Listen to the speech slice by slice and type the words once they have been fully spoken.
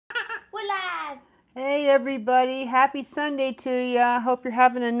Hola! Hey everybody, happy Sunday to ya. Hope you're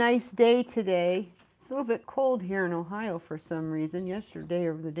having a nice day today. It's a little bit cold here in Ohio for some reason. Yesterday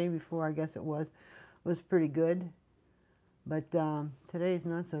or the day before, I guess it was pretty good. But today's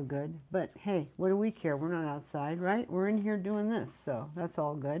not so good. But hey, what do we care? We're not outside, right? We're in here doing this, so that's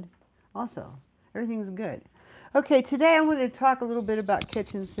all good. Also, everything's good. Okay, today I wanted to talk a little bit about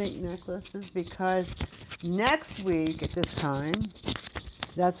kitchen sink necklaces because next week at this time,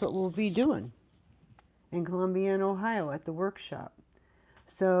 that's what we'll be doing in Columbia and Ohio at the workshop.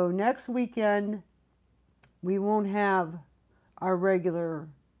 So next weekend, we won't have our regular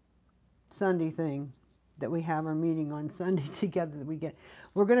Sunday thing that we have our meeting on Sunday together that we get.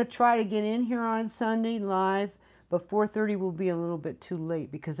 We're going to try to get in here on Sunday live, but 4:30 will be a little bit too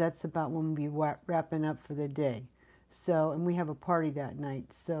late because that's about when we'll be wrapping up for the day. So, and we have a party that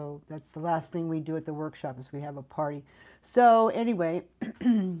night. So that's the last thing we do at the workshop is we have a party. So anyway,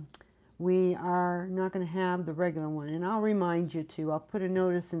 we are not going to have the regular one. And I'll remind you too. I'll put a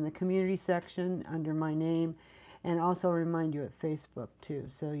notice in the community section under my name and also remind you at Facebook too,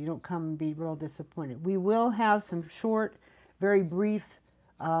 so you don't come and be real disappointed. We will have some short, very brief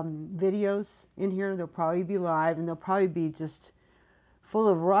videos in here. They'll probably be live and they'll probably be just full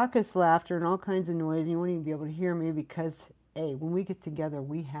of raucous laughter and all kinds of noise. You won't even be able to hear me because, hey, when we get together,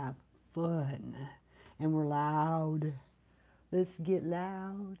 we have fun and we're loud. Let's get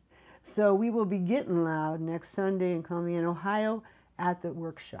loud. So we will be getting loud next Sunday in Columbia, Ohio at the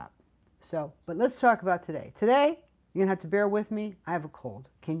workshop. So, but let's talk about today. Today, you're going to have to bear with me. I have a cold.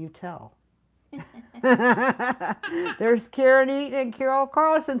 Can you tell? There's Karen Eaton and Carol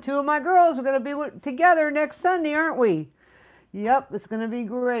Carlson, two of my girls. We're going to be together next Sunday, aren't we? Yep, it's going to be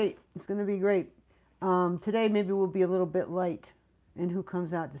great. It's going to be great. Today, maybe we'll be a little bit light in who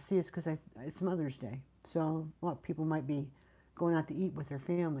comes out to see us because it's Mother's Day. So a lot of people might be going out to eat with their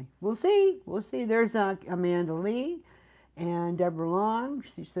family. We'll see. We'll see. There's Amanda Lee and Deborah Long.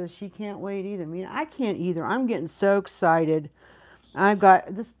 She says she can't wait either. I mean, I can't either. I'm getting so excited.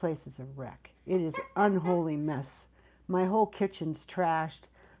 This place is a wreck. It is an unholy mess. My whole kitchen's trashed.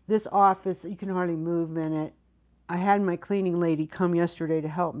 This office, you can hardly move in it. I had my cleaning lady come yesterday to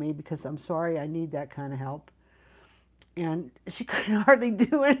help me because I'm sorry, I need that kind of help. And she couldn't hardly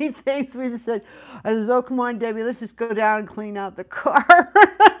do anything. So we just said, I said, oh, come on, Debbie, let's just go down and clean out the car.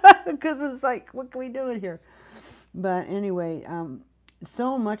 Because it's like, what can we do in here? But anyway,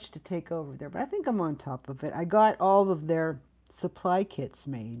 so much to take over there. But I think I'm on top of it. I got all of their supply kits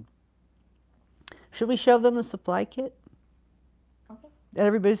made. Should we show them the supply kit? Okay. That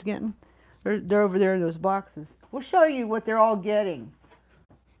everybody's getting? They're over there in those boxes. We'll show you what they're all getting.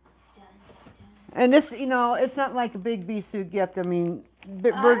 And this, you know, it's not like a big Bisou gift. I mean, I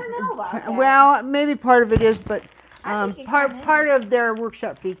don't know about that. Well, maybe part of it is, but part of their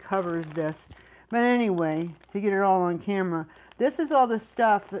workshop fee covers this. But anyway, to get it all on camera, this is all the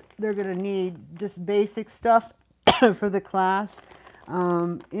stuff that they're going to need, just basic stuff for the class.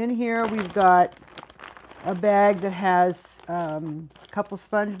 In here we've got a bag that has a couple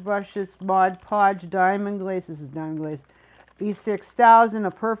sponge brushes, Mod Podge Diamond Glaze. This is Diamond Glaze. E6000,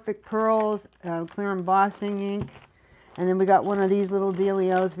 a Perfect Pearls, clear embossing ink. And then we got one of these little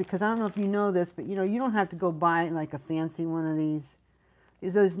dealios because I don't know if you know this, but you know, you don't have to go buy like a fancy one of these.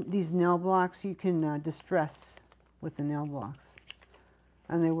 These nail blocks you can distress with the nail blocks.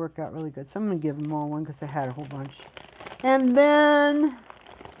 And they work out really good. So I'm going to give them all one because I had a whole bunch. And then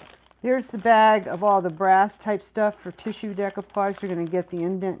here's the bag of all the brass type stuff for tissue decoupage. They're going to get the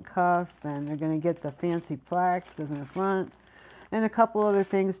indent cuff and they're going to get the fancy plaque that goes in the front. And a couple other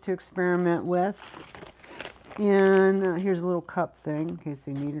things to experiment with. And here's a little cup thing in case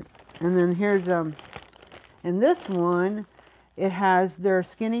they need it. And then here's, in this one, it has their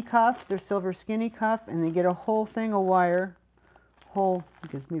skinny cuff, their silver skinny cuff, and they get a whole thing of wire. You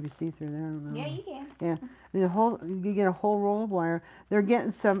can maybe see through there, I don't know. Yeah, you can. Yeah, you get a whole roll of wire. They're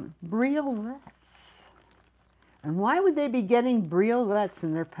getting some briolets. And why would they be getting briolets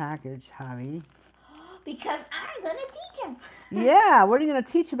in their package, Javi? Because I'm going to teach them. Yeah, what are you going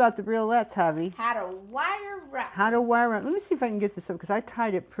to teach about the briolets, Javi? How to wire wrap. How to wire wrap. Let me see if I can get this up because I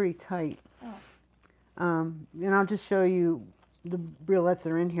tied it pretty tight. Oh. And I'll just show you the briolets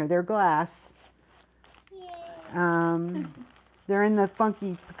that are in here. They're glass. Yay. They're in the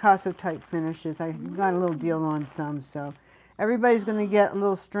funky Picasso type finishes. I got a little deal on some, so everybody's going to get a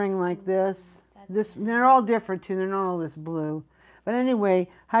little string like this. They're all different too. They're not all this blue. But anyway,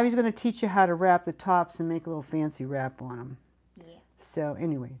 Javi's going to teach you how to wrap the tops and make a little fancy wrap on them. Yeah. So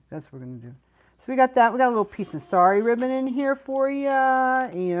anyway, that's what we're going to do. So we got that. We got a little piece of sari ribbon in here for you.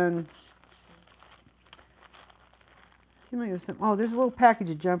 And familiar with some. Oh, there's a little package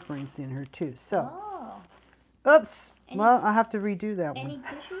of jump rings in here too. So, Oh. oops. Well, I'll have to redo that one. Any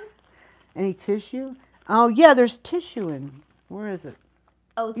tissue? Any tissue? Oh, yeah, there's tissue in. Where is it?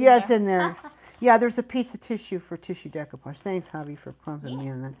 Oh, it's Yeah, in it's in there. Yeah, there's a piece of tissue for tissue decoupage. Thanks, Javi, for prompting me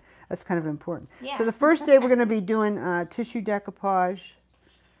on that. That's kind of important. Yeah. So the first day we're going to be doing tissue decoupage.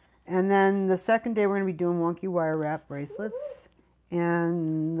 And then the second day we're going to be doing wonky wire wrap bracelets.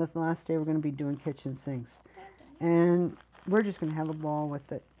 And the last day we're going to be doing kitchen sinks. And we're just going to have a ball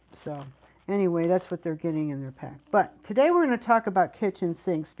with it. So anyway, that's what they're getting in their pack. But today we're going to talk about kitchen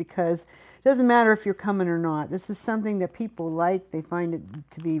sinks because it doesn't matter if you're coming or not. This is something that people like. They find it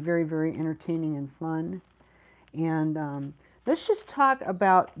to be very, very entertaining and fun. And let's just talk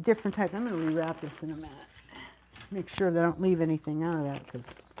about different types. I'm going to rewrap this in a minute. Make sure that I don't leave anything out of that because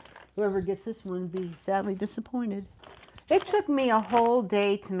whoever gets this one will be sadly disappointed. It took me a whole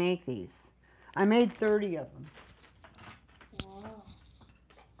day to make these. I made 30 of them. Wow.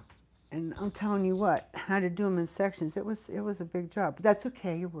 And I'm telling you what, how to do them in sections, it was a big job. But that's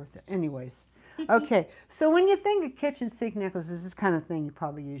okay, you're worth it. Anyways. Okay, so when you think of kitchen sink necklaces, this is the kind of thing you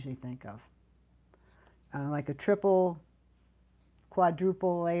probably usually think of. Like a triple,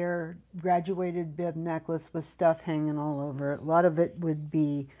 quadruple layer graduated bib necklace with stuff hanging all over it. A lot of it would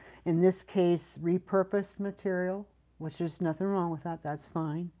be, in this case, repurposed material, which there's nothing wrong with that, that's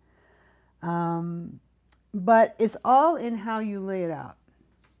fine. But it's all in how you lay it out.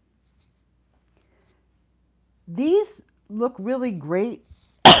 These look really great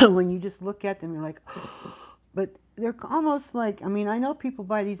when you just look at them, you're like, oh, but they're almost like, I mean, I know people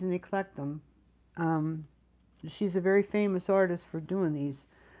buy these and they collect them. She's a very famous artist for doing these,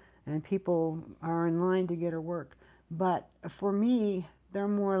 and people are in line to get her work. But for me, they're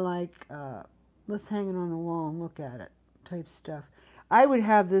more like, let's hang it on the wall and look at it type stuff. I would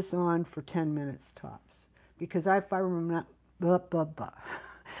have this on for 10 minutes tops because I have fibromyalgia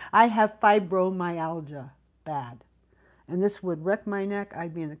bad. And this would wreck my neck,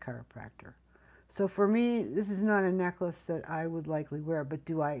 I'd be in the chiropractor. So for me, this is not a necklace that I would likely wear, but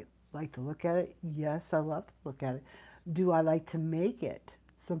do I like to look at it? Yes, I love to look at it. Do I like to make it?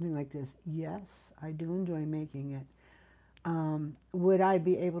 Something like this? Yes, I do enjoy making it. Would I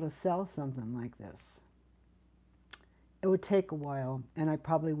be able to sell something like this? It would take a while, and I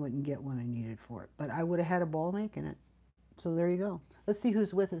probably wouldn't get what I needed for it, but I would have had a ball making it. So there you go. Let's see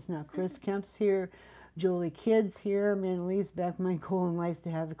who's with us now. Chris Kemp's here. Jolie Kidd's here. Manalee's back. My goal in life is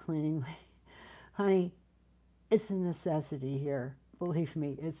to have a cleaning lady. Honey, it's a necessity here. Believe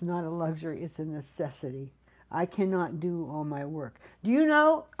me, it's not a luxury. It's a necessity. I cannot do all my work. Do you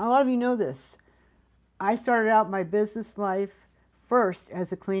know, a lot of you know this, I started out my business life first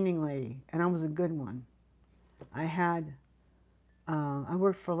as a cleaning lady, and I was a good one. I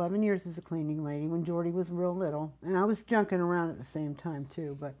worked for 11 years as a cleaning lady when Jordy was real little, and I was junking around at the same time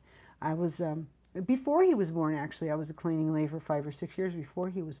too, but I was, before he was born actually, I was a cleaning lady for 5 or 6 years before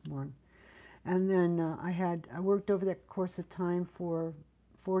he was born. And then I worked over that course of time for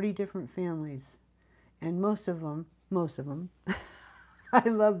 40 different families, and most of them, I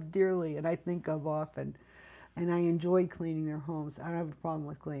love dearly and I think of often, and I enjoyed cleaning their homes. I don't have a problem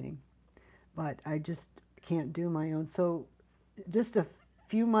with cleaning, but I just can't do my own. So just a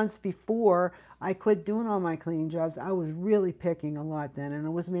few months before I quit doing all my cleaning jobs, I was really picking a lot then, and I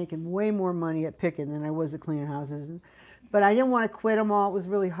was making way more money at picking than I was at cleaning houses. But I didn't want to quit them all. It was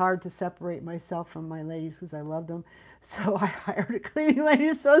really hard to separate myself from my ladies because I loved them. So I hired a cleaning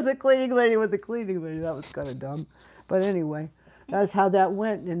lady. So I was a cleaning lady with a cleaning lady. That was kind of dumb. But anyway, that's how that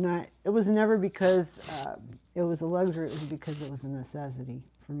went. And it was never because it was a luxury. It was because it was a necessity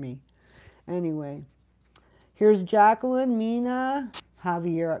for me. Anyway, here's Jacqueline, Mina,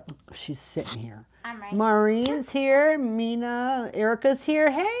 Javier. She's sitting here. I'm right. Maureen's here, Mina, Erica's here.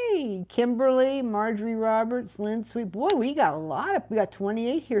 Hey, Kimberly, Marjorie Roberts, Lynn Sweet. Boy, we got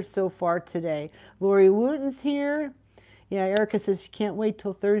 28 here so far today. Lori Wooten's here. Yeah, Erica says she can't wait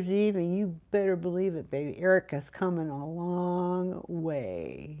till Thursday evening. You better believe it, baby. Erica's coming a long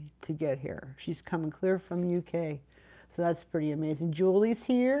way to get here. She's coming clear from UK. So that's pretty amazing. Julie's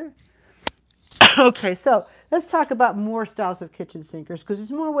here. Okay, so let's talk about more styles of kitchen sinkers because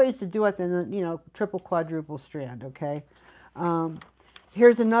there's more ways to do it than the, triple, quadruple strand, okay?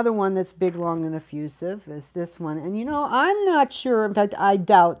 Here's another one that's big, long, and effusive is this one. And I'm not sure, in fact, I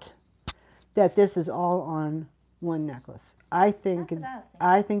doubt that this is all on one necklace. I think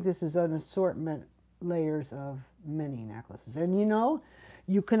this is an assortment, layers of many necklaces. And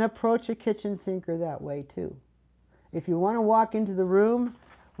you can approach a kitchen sinker that way too. If you want to walk into the room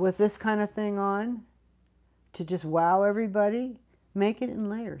with this kind of thing on to just wow everybody, make it in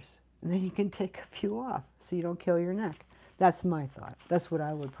layers. And then you can take a few off so you don't kill your neck. That's my thought. That's what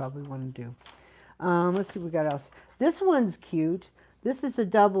I would probably want to do. Let's see what we got else. This one's cute. This is a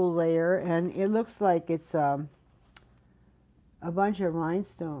double layer, and it looks like it's a bunch of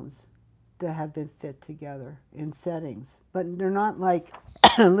rhinestones that have been fit together in settings. But they're not like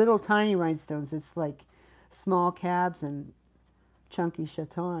little tiny rhinestones. It's like small cabs and chunky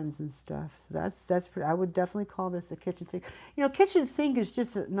chatons and stuff. So that's pretty. I would definitely call this a kitchen sink. You know, kitchen sink is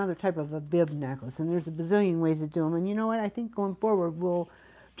just another type of a bib necklace, and there's a bazillion ways to do them. And you know what? I think going forward we'll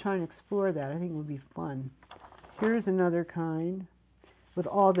try and explore that. I think it would be fun. Here's another kind with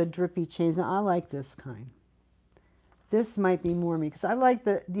all the drippy chains. Now, I like this kind. This might be more me because I like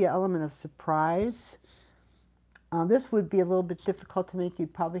the element of surprise. This would be a little bit difficult to make.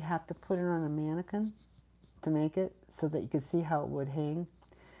 You'd probably have to put it on a mannequin to make it so that you could see how it would hang.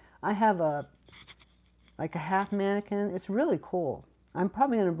 I have like a half mannequin. It's really cool. I'm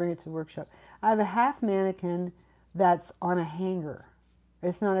probably going to bring it to the workshop. I have a half mannequin that's on a hanger.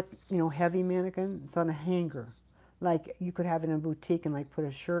 It's not a heavy mannequin. It's on a hanger. Like you could have it in a boutique and like put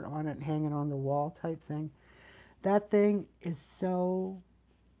a shirt on it and hang it on the wall type thing. That thing is so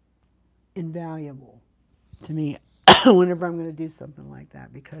invaluable to me whenever I'm going to do something like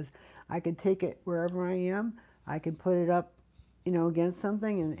that, because I could take it wherever I am. I can put it up, against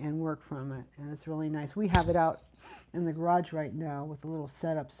something and work from it. And it's really nice. We have it out in the garage right now with a little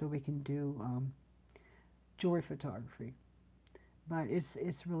setup so we can do jewelry photography. But it's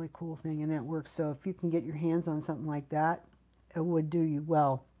a really cool thing, and it works. So if you can get your hands on something like that, it would do you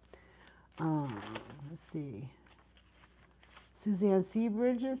well. Let's see. Suzanne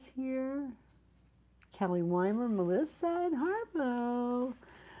Seabridge is here. Kelly Weimer, Melissa, and Harpo.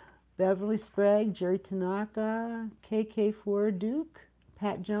 Beverly Sprague, Jerry Tanaka, KK4 Duke,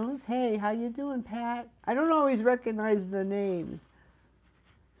 Pat Jones. Hey, how you doing, Pat? I don't always recognize the names.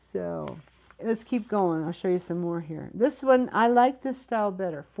 So let's keep going. I'll show you some more here. This one, I like this style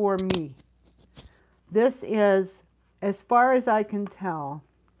better for me. This is, as far as I can tell,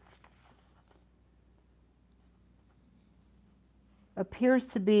 appears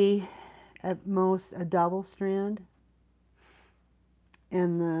to be at most a double strand.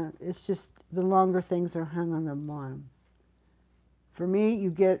 And it's just the longer things are hung on the bottom. For me, you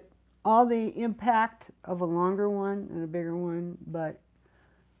get all the impact of a longer one and a bigger one, but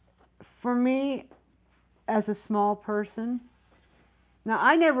for me, as a small person, now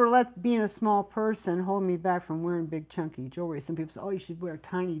I never let being a small person hold me back from wearing big chunky jewelry. Some people say, oh, you should wear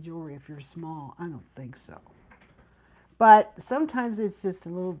tiny jewelry if you're small. I don't think so. But sometimes it's just a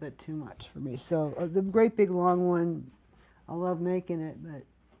little bit too much for me. So the great big long one, I love making it, but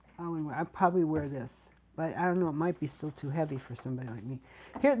I'd probably wear this. But I don't know, it might be still too heavy for somebody like me.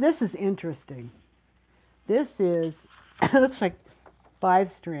 Here, this is interesting. This is, it looks like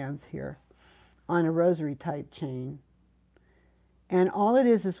 5 strands here on a rosary type chain. And all it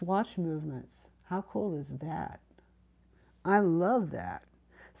is watch movements. How cool is that? I love that.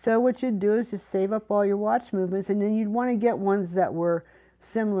 So what you'd do is just save up all your watch movements, and then you'd want to get ones that were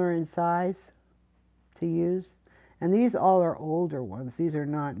similar in size to use. And these all are older ones. These are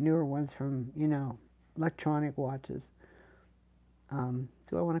not newer ones from, electronic watches. Do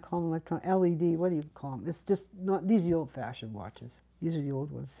I want to call them electronic? LED, what do you call them? It's just not, these are the old-fashioned watches. These are the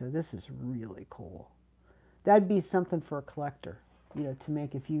old ones, so this is really cool. That'd be something for a collector, to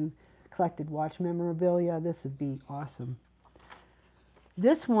make if you collected watch memorabilia. This would be awesome.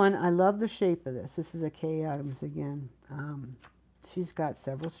 This one, I love the shape of this. This is a Kay Adams again. She's got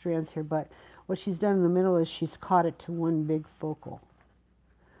several strands here, but what she's done in the middle is she's caught it to one big focal.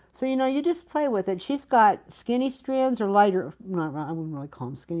 So, you just play with it. She's got skinny strands or lighter, I wouldn't really call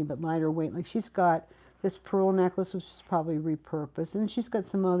them skinny, but lighter weight. Like she's got this pearl necklace, which is probably repurposed. And she's got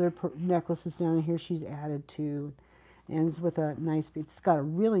some other necklaces down here she's added to. And it's with a nice bead. It's got a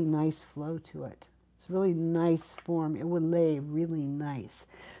really nice flow to it. It's a really nice form. It would lay really nice.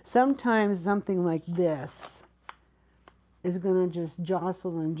 Sometimes something like this is going to just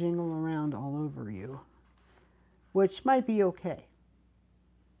jostle and jingle around all over you, which might be okay.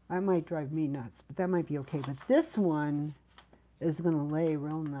 That might drive me nuts, but that might be okay. But this one is going to lay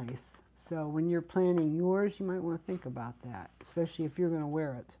real nice. So when you're planning yours, you might want to think about that, especially if you're going to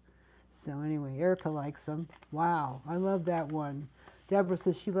wear it. So anyway, Erica likes them. Wow, I love that one. Deborah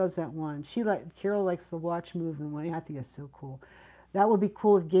says she loves that one. Carol likes the watch movement one. I think it's so cool. That would be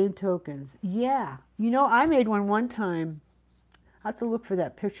cool with game tokens. Yeah, I made one time. I have to look for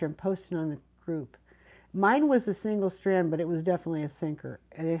that picture and post it on the group. Mine was a single strand, but it was definitely a sinker,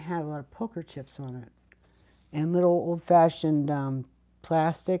 and it had a lot of poker chips on it, and little old-fashioned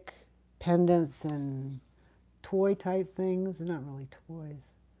plastic pendants and toy-type things. Not really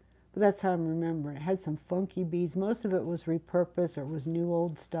toys, But that's how I'm remembering. It had some funky beads. Most of it was repurposed or it was new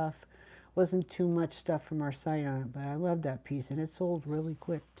old stuff. Wasn't too much stuff from our site on it, but I love that piece, and it sold really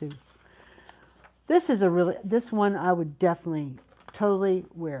quick too. This is this one I would definitely totally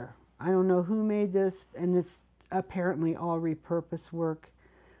wear. I don't know who made this, and it's apparently all repurposed work,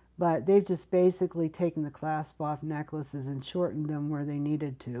 but they've just basically taken the clasp off necklaces and shortened them where they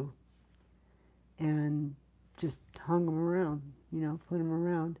needed to, and just hung them around, you know, put them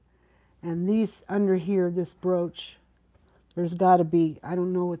around. And these under here, this brooch, there's got to be, I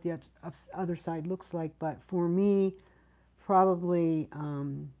don't know what the other side looks like, but for me, probably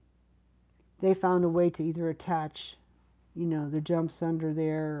they found a way to either attach, you know, the jumps under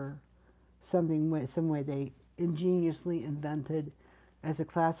there or something, some way they ingeniously invented as a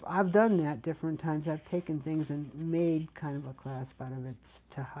clasp. I've done that different times. I've taken things and made kind of a clasp out of it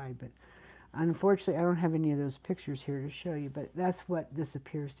to hide, but unfortunately I don't have any of those pictures here to show you, but that's what this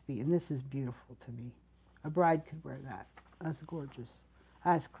appears to be, and this is beautiful to me. A bride could wear that. That's gorgeous.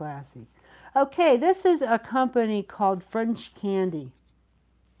 That's classy. Okay, this is a company called French Candy.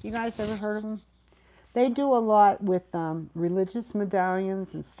 You guys ever heard of them? They do a lot with religious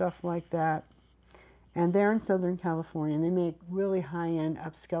medallions and stuff like that. And they're in Southern California, and they make really high-end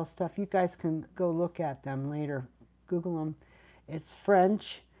upscale stuff. You guys can go look at them later. Google them. It's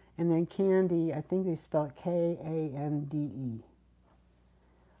French, and then Candy, I think they spell it K-A-N-D-E.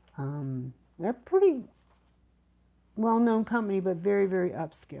 They're pretty well-known company, but very, very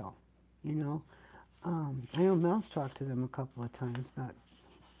upscale, you know. I know Mel's talked to them a couple of times, but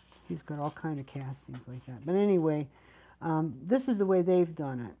he's got all kind of castings like that. But anyway, this is the way they've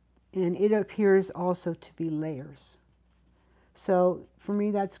done it. And it appears also to be layers. So for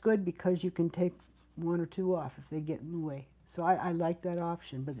me, that's good because you can take one or two off if they get in the way. So I like that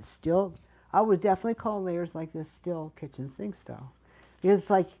option, but it's still, I would definitely call layers like this still kitchen sink style. Because it's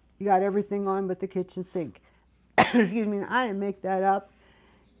like you got everything on but the kitchen sink. Excuse me, I didn't make that up.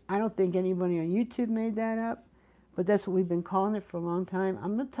 I don't think anybody on YouTube made that up, but that's what we've been calling it for a long time.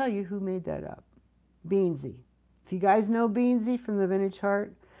 I'm going to tell you who made that up. Beansy. If you guys know Beansy from the Vintage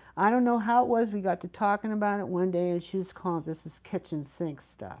Heart, I don't know how it was. We got to talking about it one day, and she was calling it, this is kitchen sink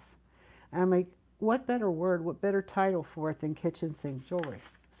stuff. And I'm like, what better word, what better title for it than kitchen sink jewelry?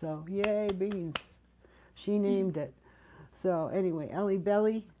 So, yay, Beans. She named it. So, anyway, Ellie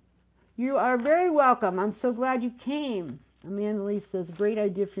Belly, you are very welcome. I'm so glad you came. Amanda Lee says, great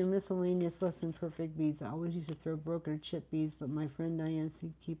idea for your miscellaneous less than perfect beads. I always used to throw broken or chip beads, but my friend Diane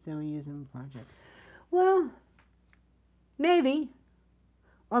said keep them and use them in project. Well, maybe.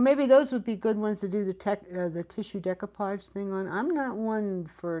 Or maybe those would be good ones to do the tissue decoupage thing on. I'm not one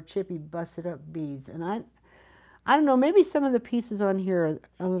for chippy, busted up beads. And I don't know, maybe some of the pieces on here are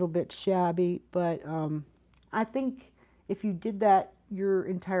a little bit shabby, but I think if you did that, your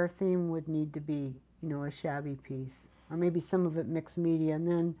entire theme would need to be, you know, a shabby piece. Or maybe some of it mixed media and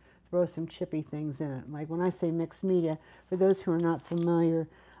then throw some chippy things in it. Like when I say mixed media, for those who are not familiar,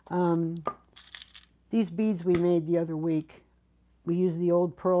 these beads we made the other week, we use the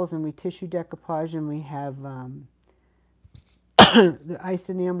old pearls and we tissue decoupage and we have the ice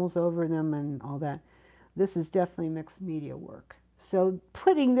enamels over them and all that. This is definitely mixed media work. So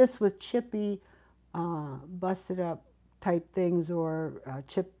putting this with chippy, busted up type things or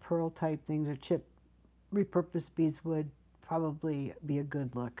chip pearl type things or chip repurposed beads would probably be a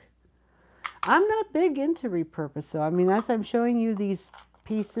good look. I'm not big into repurpose, so I mean, as I'm showing you these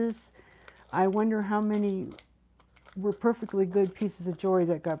pieces, I wonder how many were perfectly good pieces of jewelry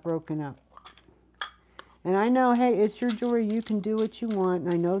that got broken up. And I know, hey, it's your jewelry, you can do what you want,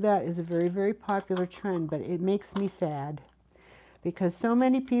 and I know that is a very, very popular trend, but it makes me sad because so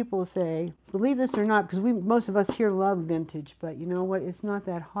many people say, believe this or not, because most of us here love vintage, but you know what, it's not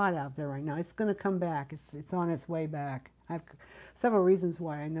that hot out there right now. It's going to come back. It's on its way back. I have several reasons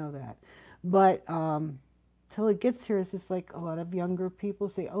why I know that. But till it gets here, it's just like a lot of younger people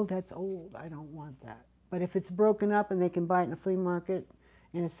say, oh, that's old, I don't want that. But if it's broken up and they can buy it in a flea market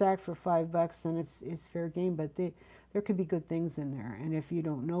in a sack for $5, then it's fair game. But there could be good things in there. And if you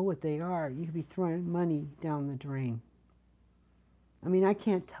don't know what they are, you could be throwing money down the drain. I mean, I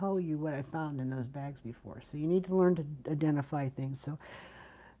can't tell you what I found in those bags before. So you need to learn to identify things. So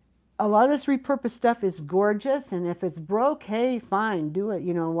a lot of this repurposed stuff is gorgeous. And if it's broke, hey, fine, do it.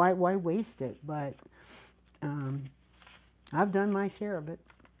 You know, why waste it? But I've done my share of it.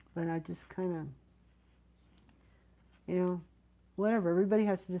 But I just kind of, you know, whatever. Everybody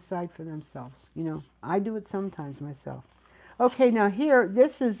has to decide for themselves. You know, I do it sometimes myself. Okay, now here,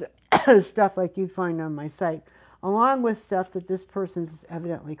 this is stuff like you'd find on my site, along with stuff that this person's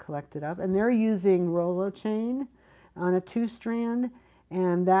evidently collected up. And they're using Rolo chain on a 2-strand.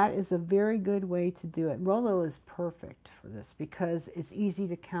 And that is a very good way to do it. Rollo is perfect for this because it's easy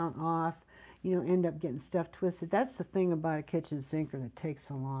to count off. You don't end up getting stuff twisted. That's the thing about a kitchen sinker that takes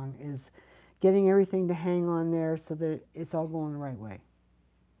so long, is getting everything to hang on there so that it's all going the right way.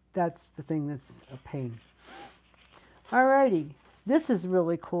 That's the thing that's a pain. Alrighty, this is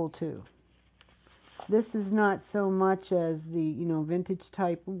really cool too. This is not so much as the, you know, vintage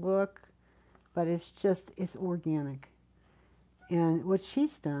type look, but it's organic. And what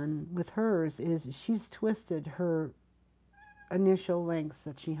she's done with hers is she's twisted her initial lengths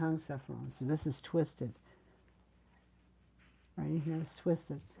that she hung stuff from. So this is twisted. Right here is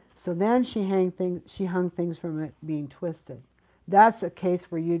twisted. So then she hung things from it being twisted. That's a case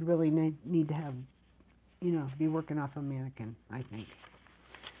where you'd really need to have, you know, be working off a mannequin, I think.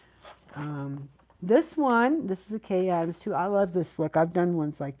 This one, this is a Kay Adams too. I love this look. I've done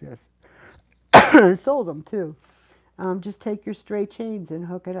ones like this. I sold them too. Just take your stray chains and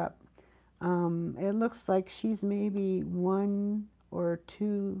hook it up. It looks like she's maybe 1 or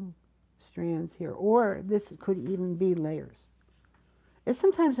 2 strands here, or this could even be layers. It's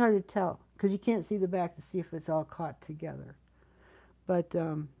sometimes hard to tell because you can't see the back to see if it's all caught together. But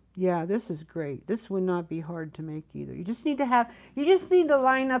yeah, this is great. This would not be hard to make either. You just need to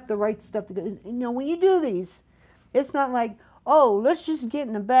line up the right stuff. You know, when you do these, it's not like, oh, let's just get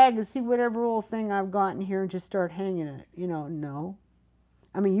in a bag and see whatever old thing I've got in here and just start hanging it. You know, no.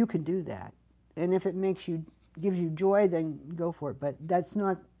 I mean, you can do that. And if it gives you joy, then go for it. But that's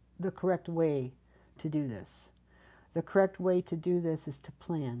not the correct way to do this. The correct way to do this is to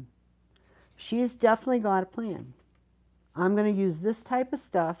plan. She's definitely got a plan. I'm going to use this type of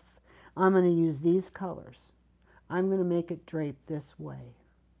stuff. I'm going to use these colors. I'm going to make it drape this way.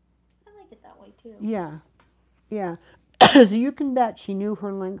 I like it that way too. Yeah. Yeah. So you can bet she knew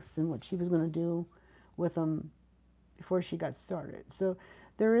her lengths and what she was going to do with them before she got started. So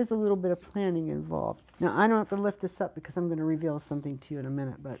there is a little bit of planning involved. Now, I don't have to lift this up because I'm going to reveal something to you in a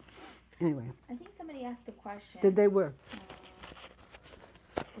minute, but anyway. I think somebody asked a question. Did they where?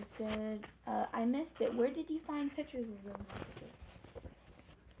 It said, I missed it. Where did you find pictures of those necklaces?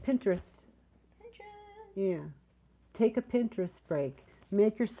 Pinterest. Pinterest. Yeah. Take a Pinterest break.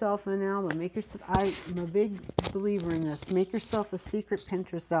 Make yourself an album. I'm a big believer in this. Make yourself a secret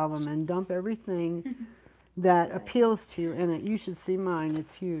Pinterest album and dump everything that appeals to you in it. You should see mine.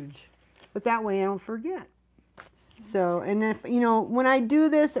 It's huge. But that way I don't forget. So, and if, you know, when I do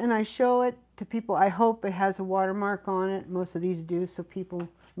this and I show it to people, I hope it has a watermark on it. Most of these do, so people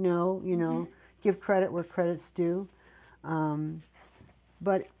know, you know, give credit where credit's due.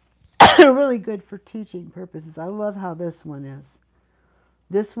 But really good for teaching purposes. I love how this one is.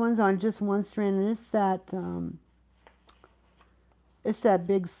 This one's on just one strand, and it's that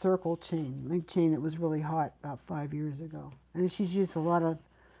big circle chain, chain that was really hot about 5 years ago. And she's used a lot of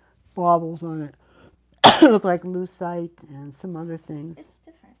baubles on it. Look like lucite and some other things. It's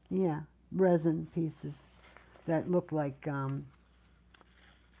different. Yeah, resin pieces that look like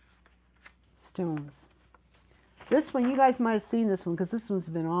stones. This one, you guys might have seen this one because this one's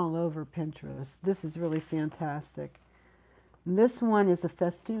been all over Pinterest. This is really fantastic. And this one is a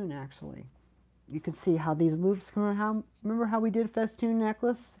festoon, actually. You can see how these loops come around. Remember how we did a festoon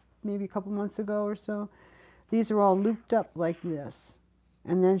necklace maybe a couple months ago or so? These are all looped up like this.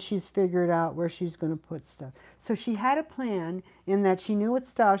 And then she's figured out where she's going to put stuff. So she had a plan in that she knew what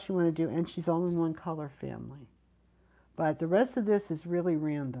style she wanted to do, and she's all in one color family. But the rest of this is really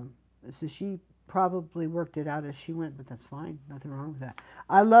random. So she probably worked it out as she went, but that's fine. Nothing wrong with that.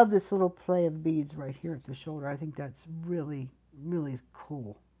 I love this little play of beads right here at the shoulder. I think that's really, really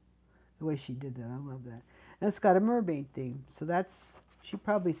cool. The way she did that, I love that. And it's got a mermaid theme. So she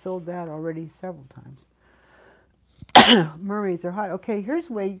probably sold that already several times. Mermaids are hot. Okay, here's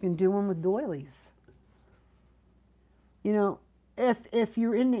a way you can do one with doilies. You know, if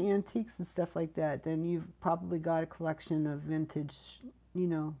you're into antiques and stuff like that, then you've probably got a collection of vintage, you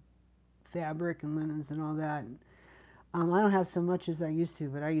know, fabric and linens and all that. I don't have so much as I used to,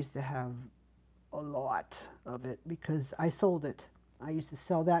 but I used to have a lot of it because I sold it. I used to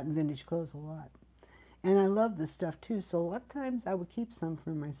sell that in vintage clothes a lot. And I love this stuff too, so a lot of times I would keep some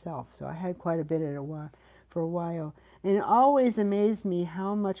for myself. So I had quite a bit for a while. And it always amazed me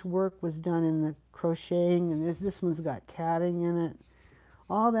how much work was done in the crocheting, and this one's got tatting in it.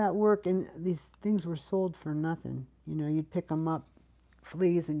 All that work, and these things were sold for nothing. You know, you'd pick them up,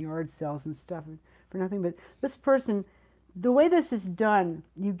 fleas and yard sales and stuff for nothing. But this person, the way this is done,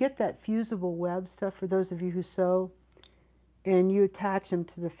 you get that fusible web stuff for those of you who sew, and you attach them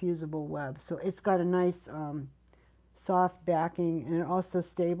to the fusible web. So it's got a nice soft backing, and it also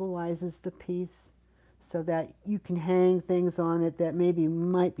stabilizes the piece. so that you can hang things on it that maybe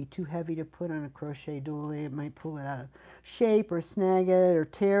might be too heavy to put on a crochet doily. It might pull it out of shape or snag it or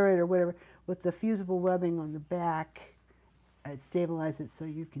tear it or whatever. With the fusible webbing on the back, it stabilizes it so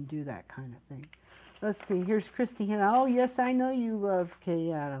you can do that kind of thing. Let's see, here's Christy Hannah. Oh, yes, I know you love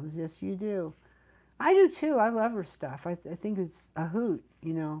Kay Adams. Yes, you do. I do too. I love her stuff. I think it's a hoot,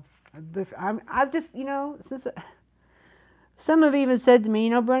 you know. I've just, you know, since some have even said to me, you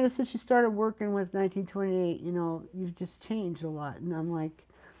know, Brenda, since you started working with 1928, you know, you've just changed a lot. And I'm like,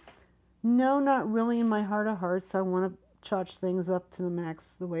 no, not really. In my heart of hearts, I want to charge things up to the max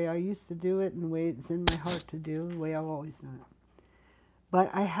the way I used to do it and the way it's in my heart to do, the way I've always done it. But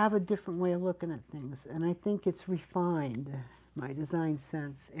I have a different way of looking at things, and I think it's refined, my design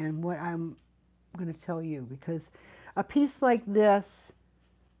sense, and what I'm going to tell you. Because a piece like this,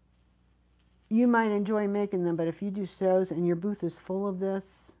 you might enjoy making them, but if you do shows and your booth is full of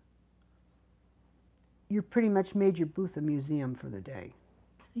this, you pretty much made your booth a museum for the day.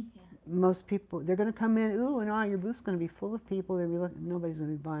 Yeah. Most people, they're going to come in, ooh, and your booth's going to be full of people. They'll be looking, nobody's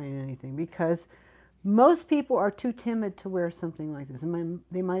going to be buying anything because most people are too timid to wear something like this.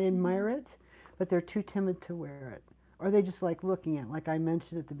 They might admire it, but they're too timid to wear it. Or they just like looking at it. Like I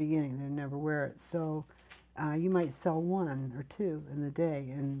mentioned at the beginning, they never wear it. So you might sell one or two in the day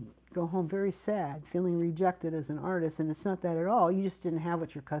and go home very sad, feeling rejected as an artist. And it's not that at all. You just didn't have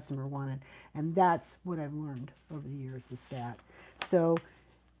what your customer wanted. And that's what I've learned over the years is that. So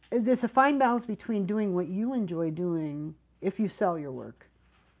there's a fine balance between doing what you enjoy doing if you sell your work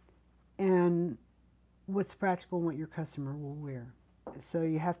and what's practical and what your customer will wear. So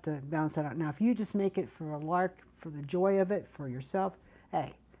you have to balance that out. Now, if you just make it for a lark, for the joy of it, for yourself,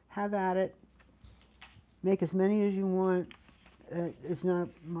 hey, have at it. Make as many as you want. It's not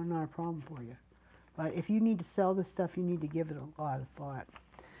a problem for you. But if you need to sell this stuff, you need to give it a lot of thought.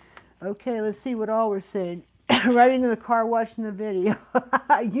 Okay, let's see what all we're saying. Right into the car watching the video.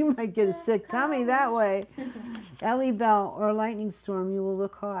 You might get a sick tummy that way. Ellie Bell or Lightning Storm, you will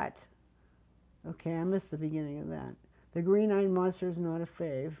look hot. Okay, I missed the beginning of that. The Green-Eyed Monster is not a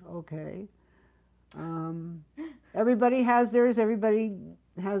fave. Okay. Everybody has theirs. Everybody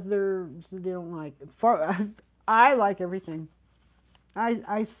has their, so they don't like it. I like everything.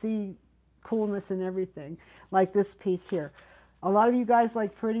 I see coolness in everything. Like this piece here. A lot of you guys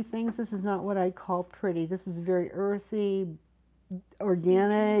like pretty things. This is not what I call pretty. This is very earthy,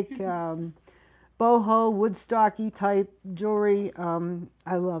 organic, boho, woodstocky type jewelry.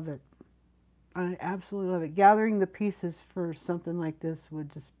 I love it. I absolutely love it. Gathering the pieces for something like this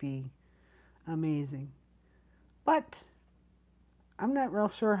would just be amazing. But I'm not real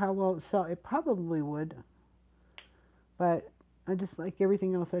sure how well it would sell. It probably would. But I just like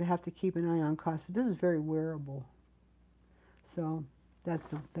everything else, I'd have to keep an eye on cost. But this is very wearable. So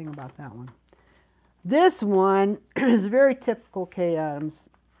that's the thing about that one. This one is very typical Kay Adams.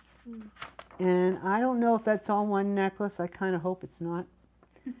 And I don't know if that's all one necklace. I kind of hope it's not.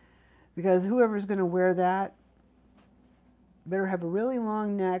 Because whoever's going to wear that better have a really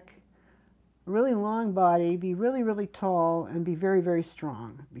long neck, a really long body, be really, really tall, and be very, very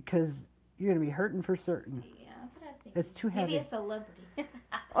strong. Because you're going to be hurting for certain. Yeah, that's what I was thinking. It's too heavy. Maybe a celebrity.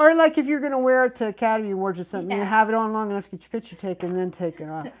 Or like if you're going to wear it to Academy Awards or something, Yeah. you have it on long enough to get your picture taken, then take it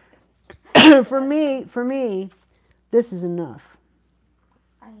off. For me, this is enough.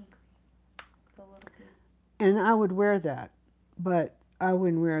 I agree. The little piece. And I would wear that, but I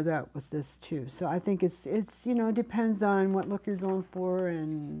wouldn't wear that with this too. So I think it's you know, it depends on what look you're going for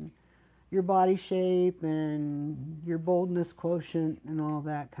and your body shape and your boldness quotient and all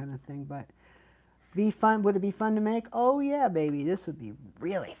that kind of thing. But be fun. Would it be fun to make? Oh yeah, baby, this would be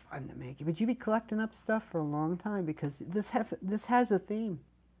really fun to make. But you'd be collecting up stuff for a long time because this has a theme.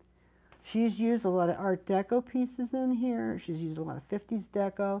 She's used a lot of Art Deco pieces in here. She's used a lot of 50s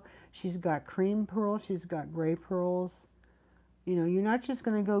deco. She's got cream pearls. She's got gray pearls. You know, you're not just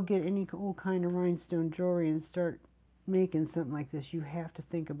going to go get any old kind of rhinestone jewelry and start making something like this. You have to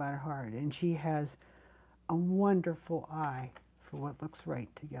think about it hard. And she has a wonderful eye for what looks right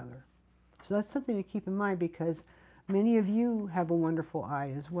together. So that's something to keep in mind because many of you have a wonderful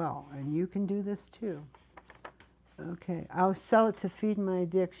eye as well. And you can do this too. Okay, I'll sell it to feed my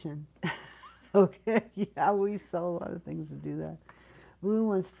addiction. Okay, yeah, we sell a lot of things to do that. Blue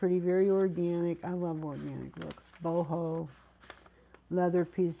one's pretty, very organic. I love organic looks. Boho, leather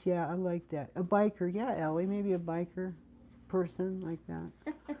piece, yeah, I like that. A biker, yeah, Ellie, maybe a biker person like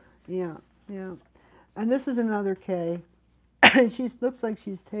that. Yeah, yeah. And this is another Kay. She looks like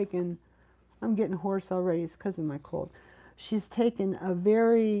she's taken, I'm getting hoarse already, it's because of my cold. She's taken a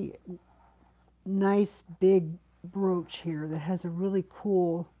very nice big brooch here that has a really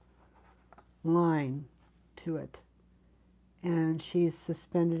cool line to it. And she's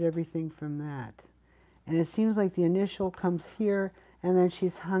suspended everything from that. And it seems like the initial comes here, and then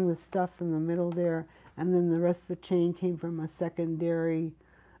she's hung the stuff from the middle there, and then the rest of the chain came from a secondary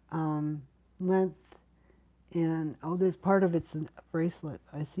length. And oh, there's part of it's a bracelet.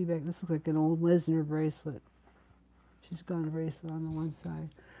 I see back, this looks like an old Lesnar bracelet. She's got a bracelet on the one side.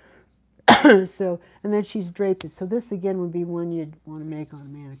 So, and then she's draped it. So this again would be one you'd want to make on a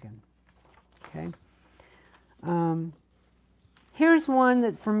mannequin. Okay. Here's one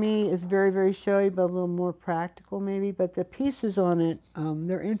that for me is very, very showy, but a little more practical maybe. But the pieces on it,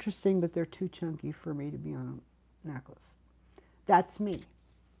 they're interesting, but they're too chunky for me to be on a necklace. That's me.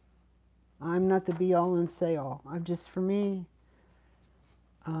 I'm not the be-all and say-all. I'm just, for me,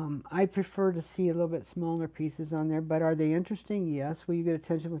 I prefer to see a little bit smaller pieces on there. But are they interesting? Yes. Will you get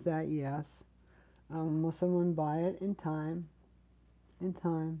attention with that? Yes. Will someone buy it? In time. In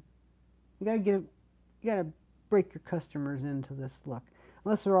time. You gotta break your customers into this look,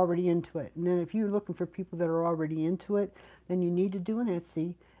 unless they're already into it. And then if you're looking for people that are already into it, then you need to do an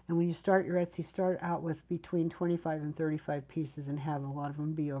Etsy. And when you start your Etsy, start out with between 25 and 35 pieces and have a lot of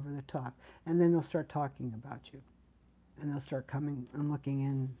them be over the top. And then they'll start talking about you. And they'll start coming and looking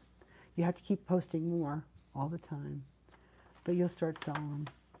in. You have to keep posting more all the time, but you'll start selling them.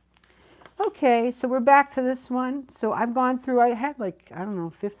 Okay, so we're back to this one. So I've gone through, I had like, I don't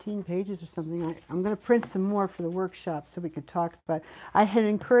know, 15 pages or something. I'm going to print some more for the workshop so we could talk about it. I had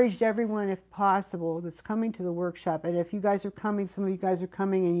encouraged everyone, if possible, that's coming to the workshop, and if you guys are coming, some of you guys are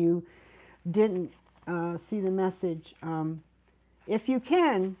coming and you didn't see the message, if you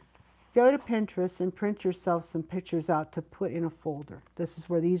can, go to Pinterest and print yourself some pictures out to put in a folder. This is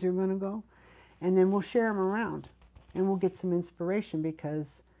where these are going to go. And then we'll share them around and we'll get some inspiration,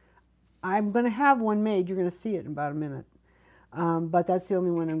 because I'm going to have one made. You're going to see it in about a minute. But that's the only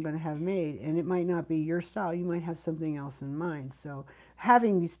one I'm going to have made. And it might not be your style. You might have something else in mind. So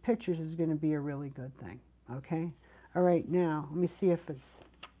having these pictures is going to be a really good thing. Okay? All right, now, let me see if it's...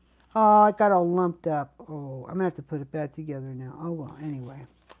 Oh, it got all lumped up. Oh, I'm going to have to put it back together now. Oh, well, anyway.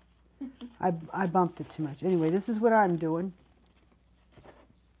 I bumped it too much. Anyway, this is what I'm doing.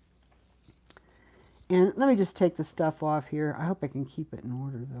 And let me just take the stuff off here. I hope I can keep it in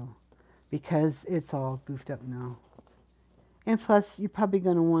order, though, because it's all goofed up now. And plus, you're probably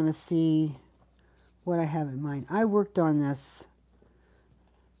going to want to see what I have in mind. I worked on this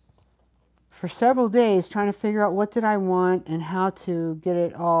for several days, trying to figure out what did I want and how to get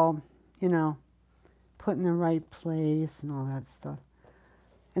it all, you know, put in the right place and all that stuff.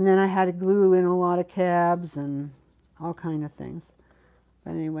 And then I had to glue in a lot of cabs and all kind of things.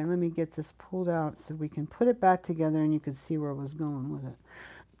 But anyway, let me get this pulled out so we can put it back together and you can see where I was going with it.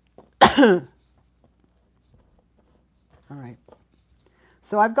 All right.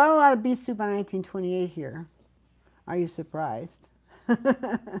 So I've got a lot of Bee Soup by 1928 here. Are you surprised?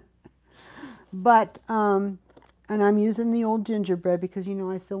 But, and I'm using the old gingerbread because, you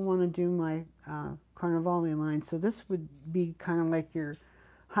know, I still want to do my Carnivale line. So this would be kind of like your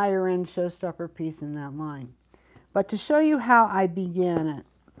higher end showstopper piece in that line. But to show you how I began it,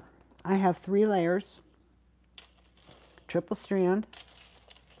 I have 3 layers, triple strand.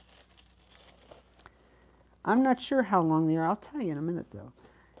 I'm not sure how long they are. I'll tell you in a minute though.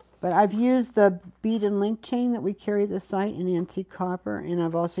 But I've used the bead and link chain that we carry at the site in antique copper, and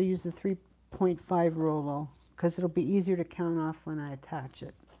I've also used the 3.5 Rolo because it'll be easier to count off when I attach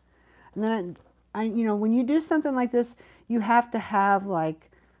it. And then you know, when you do something like this, you have to have like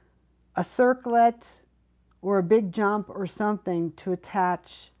a circlet or a big jump or something to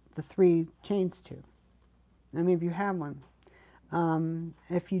attach the 3 chains to. Now maybe you have one.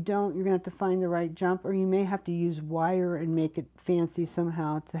 If you don't, you're going to have to find the right jump, or you may have to use wire and make it fancy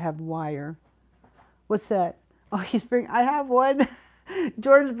somehow to have wire. What's that? Oh, he's bringing, I have one.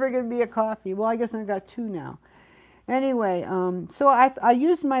 Jordan's bringing me a coffee. Well, I guess I've got 2 now. Anyway, so I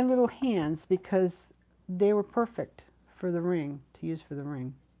used my little hands because they were perfect for the ring, to use for the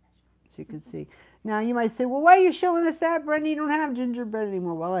ring, so you can see. Now you might say, well, why are you showing us that, Brenda? You don't have gingerbread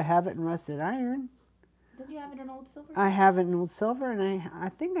anymore. Well, I have it in rusted iron. Did you have it in old silver? I have it in old silver, and I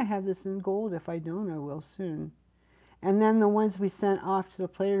think I have this in gold. If I don't, I will soon. And then the ones we sent off to the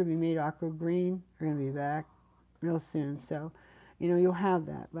plater to be made aqua green are going to be back real soon. So, you know, you'll have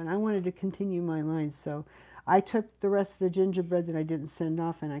that. But I wanted to continue my line, so I took the rest of the gingerbread that I didn't send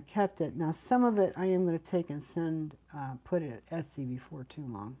off, and I kept it. Now, some of it I am going to take and send, put it at Etsy before too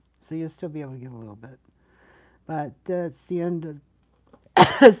long. So you'll still be able to get a little bit. But it's the end of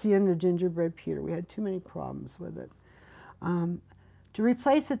it's the end of gingerbread pewter. We had too many problems with it. To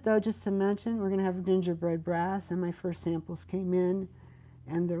replace it, though, just to mention, we're going to have gingerbread brass, and my first samples came in,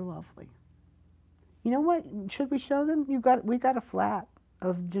 and they're lovely. You know what? Should we show them? We got a flat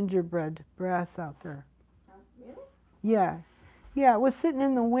of gingerbread brass out there. Really? Yeah. Yeah, it was sitting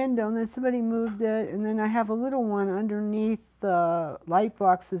in the window, and then somebody moved it, and then I have a little one underneath the light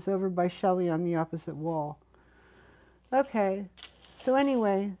boxes over by Shelley on the opposite wall. Okay, so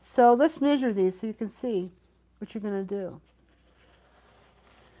anyway, so let's measure these so you can see what you're going to do.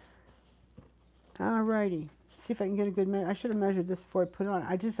 Alrighty, see if I can get a good measure. I should have measured this before I put it on.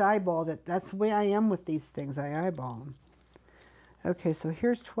 I just eyeballed it. That's the way I am with these things. I eyeball them. Okay, so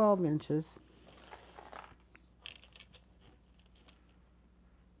here's 12 inches.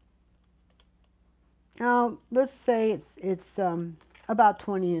 Now, let's say it's about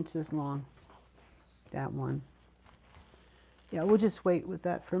 20 inches long, that one. Yeah, we'll just wait with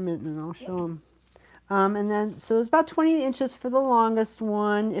that for a minute and I'll show them. And then, so it's about 20 inches for the longest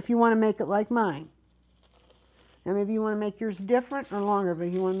one if you want to make it like mine. Now maybe you want to make yours different or longer, but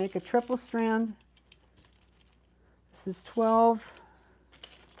if you want to make a triple strand, this is 12.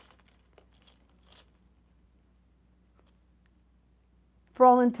 For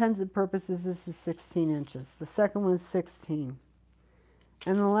all intents and purposes, this is 16 inches. The second one is 16.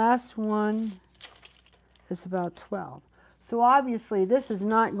 And the last one is about 12. So obviously this is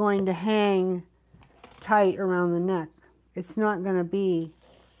not going to hang tight around the neck. It's not going to be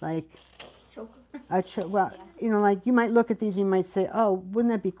like choker. Well, yeah. You know, like you might look at these, you might say, oh,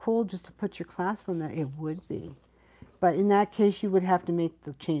 wouldn't that be cool just to put your clasp on that? It would be. But in that case, you would have to make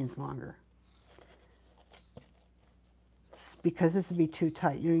the chains longer. Because this would be too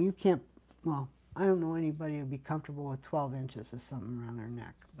tight. You know, you can't, well, I don't know anybody who would be comfortable with 12 inches of something around their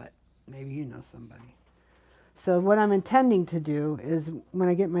neck, but maybe you know somebody. So what I'm intending to do is when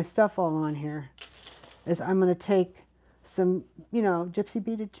I get my stuff all on here, is I'm going to take some, you know, gypsy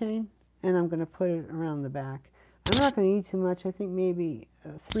beaded chain, and I'm going to put it around the back. I'm not going to need too much. I think maybe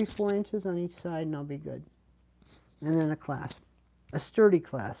 3-4 inches on each side, and I'll be good. And then a clasp, a sturdy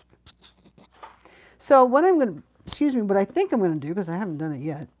clasp. So what I'm going to, excuse me, what I think I'm going to do, because I haven't done it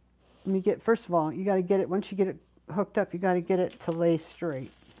yet, let me get, first of all, you got to get it, once you get it hooked up, you got to get it to lay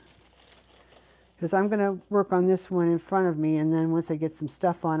straight. Because I'm going to work on this one in front of me, and then once I get some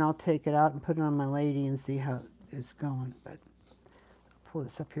stuff on, I'll take it out and put it on my lady and see how it's going. But I'll pull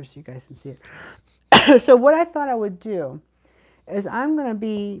this up here so you guys can see it. So what I thought I would do is I'm going to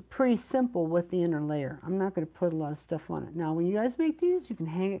be pretty simple with the inner layer. I'm not going to put a lot of stuff on it. Now, when you guys make these, you can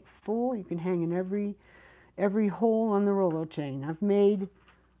hang it full. You can hang in every hole on the Rolo chain. I've made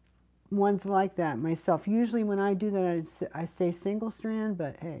ones like that myself. Usually when I do that, I stay single strand,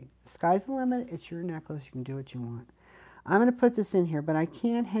 but hey, the sky's the limit. It's your necklace. You can do what you want. I'm going to put this in here, but I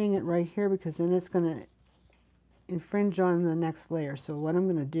can't hang it right here because then it's going to infringe on the next layer. So what I'm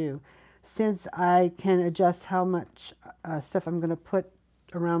going to do, since I can adjust how much stuff I'm going to put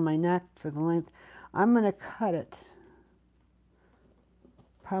around my neck for the length, I'm going to cut it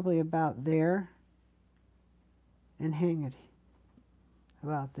probably about there and hang it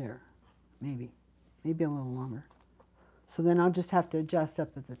about there. Maybe a little longer. So then I'll just have to adjust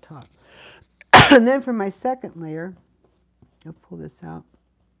up at the top. And then for my second layer, I'll pull this out.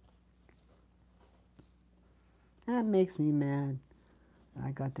 That makes me mad.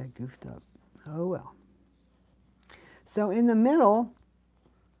 I got that goofed up. Oh well. So in the middle,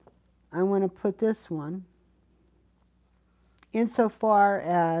 I want to put this one insofar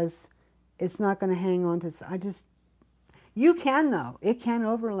as it's not going to hang on to, you can though, it can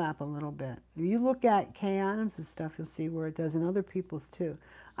overlap a little bit. If you look at Kay Adams and stuff, you'll see where it does, and other people's too.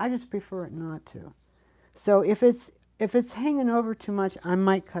 I just prefer it not to. So if it's hanging over too much, I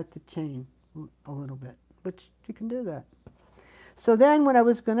might cut the chain a little bit, which you can do that. So then what I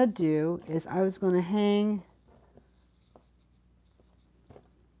was going to do is I was going to hang,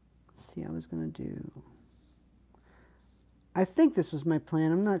 let's see, I was going to do, I think this was my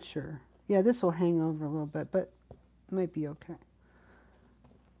plan, I'm not sure. Yeah, this will hang over a little bit, but it might be okay.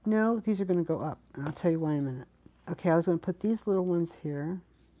 No, these are going to go up, and I'll tell you why in a minute. Okay, I was going to put these little ones here,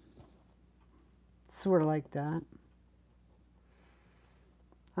 sort of like that.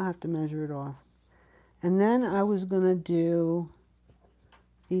 I'll have to measure it off. And then I was going to do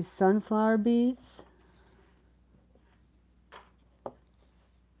these sunflower beads.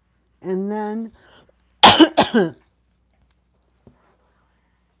 And then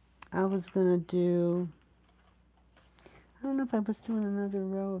I was going to do, I don't know if I was doing another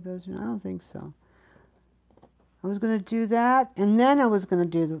row of those. I don't think so. I was going to do that, and then I was going to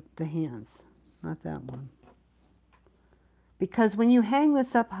do the hands, not that one. Because when you hang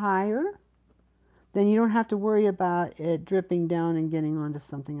this up higher, then you don't have to worry about it dripping down and getting onto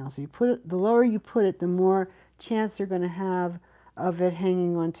something else. So you put it, the lower you put it, the more chance you're going to have of it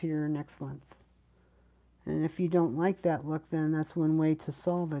hanging onto your next length. And if you don't like that look, then that's one way to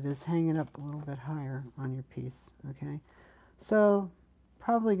solve it, is hang it up a little bit higher on your piece, okay? So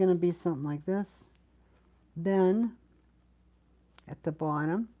probably going to be something like this. Then at the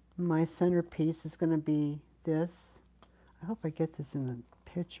bottom, my centerpiece is going to be this. I hope I get this in the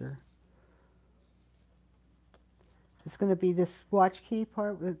picture. It's going to be this watch key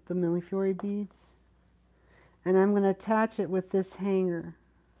part with the Millefiori beads. And I'm going to attach it with this hanger.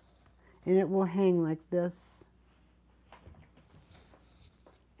 And it will hang like this.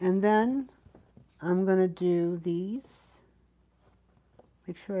 And then I'm going to do these.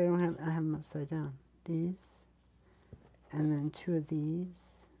 Make sure I have them upside down. These. And then two of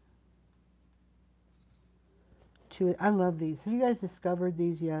these. I love these. Have you guys discovered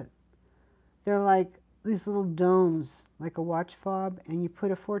these yet? They're like these little domes, like a watch fob, and you put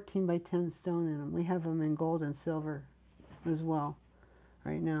a 14 by 10 stone in them. We have them in gold and silver as well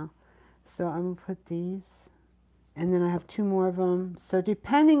right now. So I'm going to put these, and then I have two more of them. So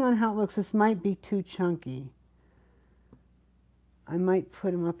depending on how it looks, this might be too chunky. I might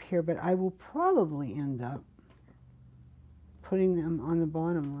put them up here, but I will probably end up putting them on the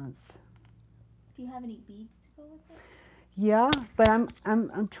bottom length. Do you have any beads to go with it? Yeah, but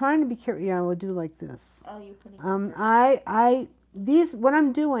I'm trying to be careful. Yeah, I will do like this. Oh, you're putting. These, what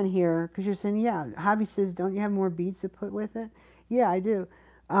I'm doing here, because you're saying, yeah, Javi says, don't you have more beads to put with it? Yeah, I do.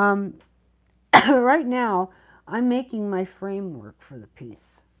 Right now, I'm making my framework for the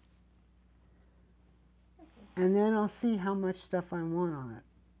piece. Okay. And then I'll see how much stuff I want on it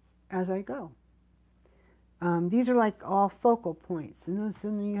as I go. These are like all focal points, and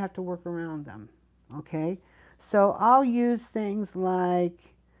then you have to work around them, okay? So I'll use things like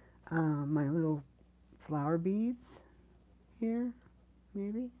my little flower beads here,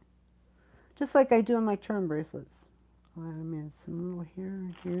 maybe. Just like I do in my charm bracelets. I'll add them in some little here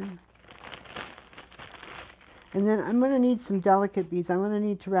and here. And then I'm going to need some delicate beads. I'm going to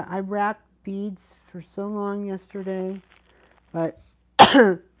need to wrap. I wrapped beads for so long yesterday, but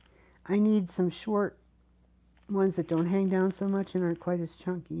I need some short ones that don't hang down so much and aren't quite as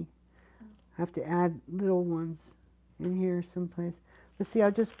chunky. I have to add little ones in here someplace. But see,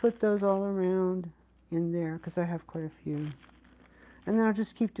 I'll just put those all around in there because I have quite a few. And then I'll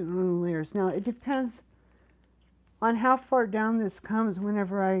just keep doing on layers. Now, it depends on how far down this comes.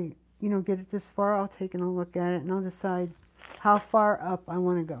 Whenever I, get it this far, I'll take a look at it and I'll decide how far up I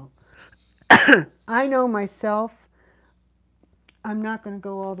want to go. I know myself, I'm not going to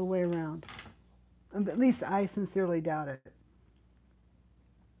go all the way around. At least I sincerely doubt it.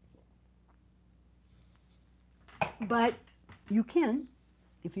 But you can,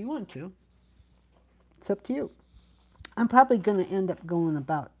 if you want to. It's up to you. I'm probably going to end up going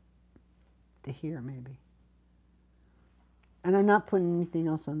about to here, maybe. And I'm not putting anything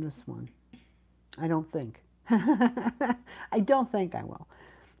else on this one. I don't think. I don't think I will.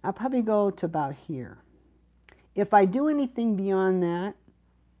 I'll probably go to about here. If I do anything beyond that,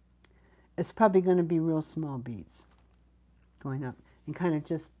 it's probably going to be real small beads going up, and kind of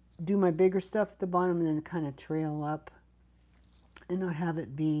just do my bigger stuff at the bottom and then kind of trail up and not have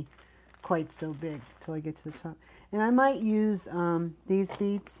it be quite so big till I get to the top. And I might use these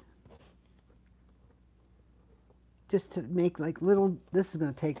beads just to make like little, this is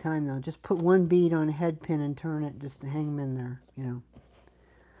going to take time though, just put one bead on a head pin and turn it just to hang them in there,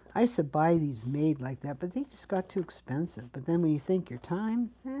 I used to buy these made like that, but they just got too expensive. But then when you think your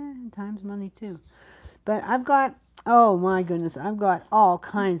time, time's money too. But I've got, oh my goodness, I've got all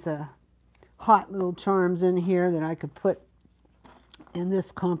kinds of hot little charms in here that I could put in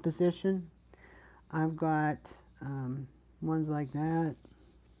this composition. I've got ones like that,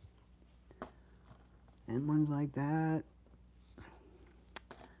 and ones like that,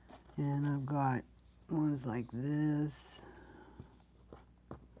 and I've got ones like this.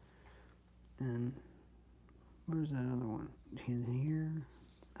 And where's that other one? In here.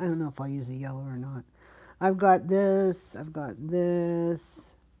 I don't know if I'll use the yellow or not. I've got this. I've got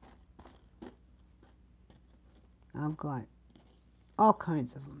this. I've got all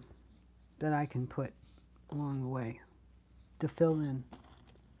kinds of them that I can put along the way to fill in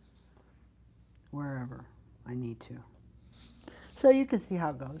wherever I need to. So you can see how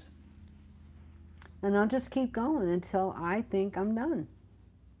it goes. And I'll just keep going until I think I'm done.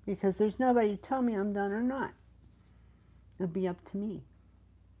 Because there's nobody to tell me I'm done or not. It'll be up to me.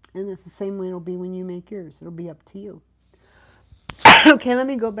 And it's the same way it'll be when you make yours. It'll be up to you. Okay, let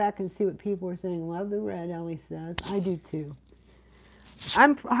me go back and see what people are saying. Love the red, Ellie says. I do too.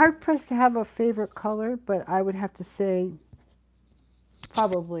 I'm hard-pressed to have a favorite color, but I would have to say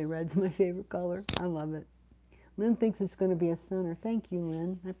probably red's my favorite color. I love it. Lynn thinks it's going to be a center. Thank you,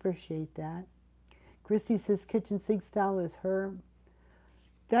 Lynn. I appreciate that. Christy says kitchen sink style is her.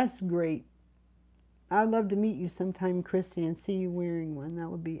 That's great. I'd love to meet you sometime, Christy, and see you wearing one. That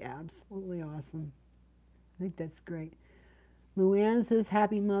would be absolutely awesome. I think that's great. Luann says,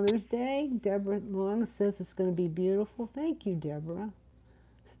 Happy Mother's Day. Deborah Long says it's going to be beautiful. Thank you, Deborah.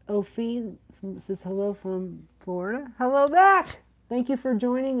 Ophi says hello from Florida. Hello back. Thank you for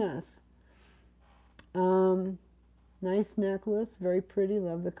joining us. Nice necklace. Very pretty.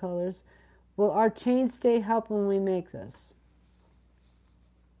 Love the colors. Will our chainstay help when we make this?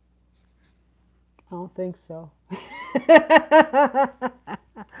 I don't think so.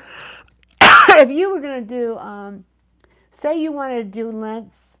 If you were going to do, say you wanted to do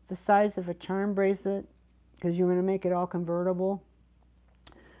lengths the size of a charm bracelet, because you want to make it all convertible,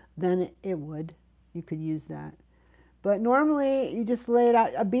 then it would. You could use that. But normally you just lay it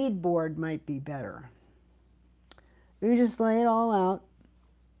out. A bead board might be better. You just lay it all out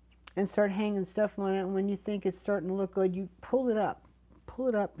and start hanging stuff on it. And when you think it's starting to look good, you pull it up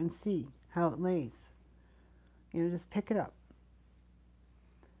and see how it lays. You know, just pick it up.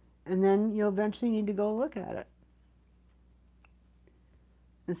 And then you'll eventually need to go look at it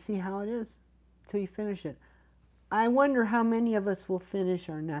and see how it is until you finish it. I wonder how many of us will finish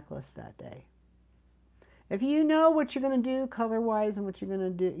our necklace that day. If you know what you're going to do color-wise and what you're going to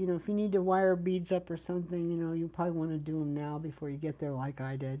do, you know, if you need to wire beads up or something, you know, you probably want to do them now before you get there like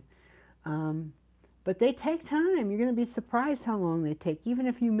I did. But they take time. You're going to be surprised how long they take. Even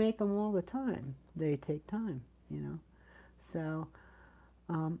if you make them all the time, they take time, you know. So,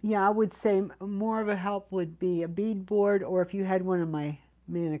 yeah, I would say more of a help would be a bead board, or if you had one of my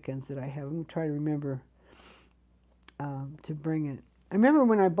mannequins that I have. I'm going to try to remember to bring it. I remember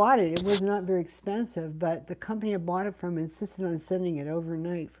when I bought it, it was not very expensive, but the company I bought it from insisted on sending it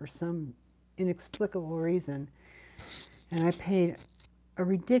overnight for some inexplicable reason. And I paid a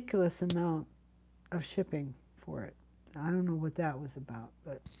ridiculous amount of shipping for it. I don't know what that was about,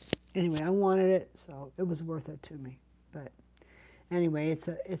 but anyway, I wanted it, so it was worth it to me. But anyway, it's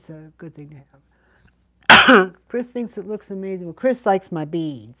a good thing to have. Chris thinks it looks amazing. Well, Chris likes my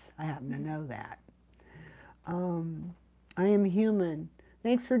beads. I happen to know that. I am human.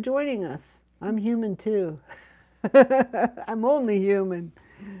 Thanks for joining us. I'm human too. I'm only human.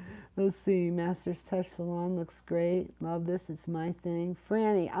 Let's see. Master's Touch Salon looks great. Love this. It's my thing.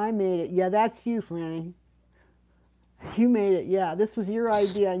 Franny, I made it. Yeah, that's you, Franny. You made it. Yeah, this was your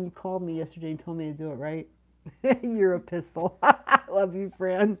idea, and you called me yesterday and told me to do it, right? You're a pistol. Love you,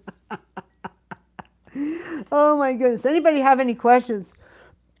 friend. Oh, my goodness. Anybody have any questions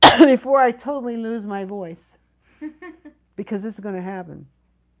before I totally lose my voice? Because this is going to happen.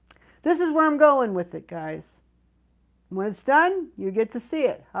 This is where I'm going with it, guys. When it's done, you get to see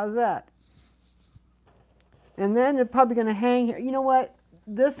it. How's that? And then it's probably going to hang here. You know what?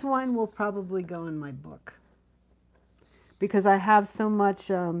 This one will probably go in my book, because I have so much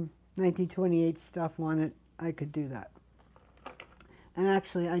 1928 stuff on it, I could do that. And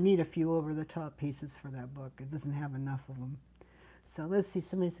actually, I need a few over-the-top pieces for that book. It doesn't have enough of them. So let's see.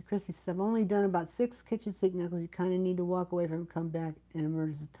 Somebody said, Christy said, I've only done about 6 kitchen sink necklaces. You kind of need to walk away from them, come back in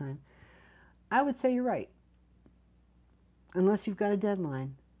emergency time. I would say you're right. Unless you've got a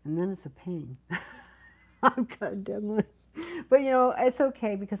deadline. And then it's a pain. I've got a deadline. But, you know, it's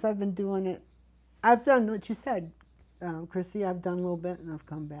okay because I've been doing it. I've done what you said, Christy. I've done a little bit and I've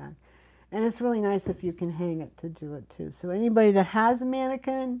come back. And it's really nice if you can hang it to do it too. So anybody that has a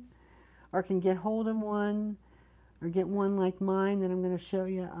mannequin or can get hold of one or get one like mine that I'm going to show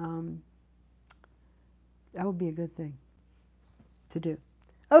you, that would be a good thing to do.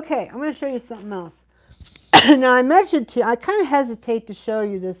 Okay, I'm going to show you something else. Now I mentioned to you, I kind of hesitate to show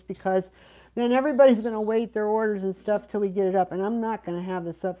you this because then everybody's going to wait their orders and stuff till we get it up. And I'm not going to have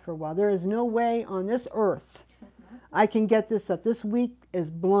this up for a while. There is no way on this earth I can get this up. This week is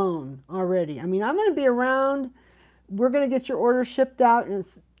blown already. I mean, I'm going to be around. We're going to get your order shipped out, and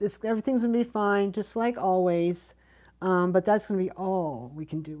everything's going to be fine, just like always. But that's going to be all we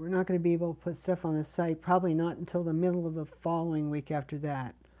can do. We're not going to be able to put stuff on the site, probably not until the middle of the following week after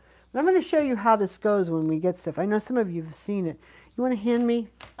that. But I'm going to show you how this goes when we get stuff. I know some of you have seen it. You want to hand me?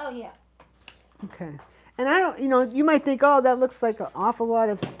 Oh, yeah. Okay. And I don't, you know, you might think, oh, that looks like an awful lot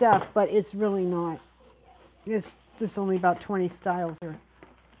of stuff, but it's really not. It's just only about 20 styles here.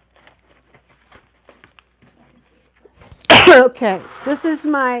 Okay, this is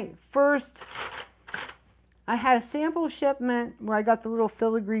my first. I had a sample shipment where I got the little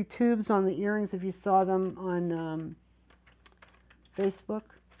filigree tubes on the earrings, if you saw them on Facebook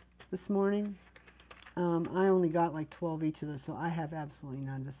this morning. I only got like 12 each of those, so I have absolutely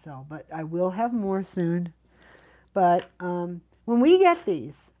none to sell. But I will have more soon. But when we get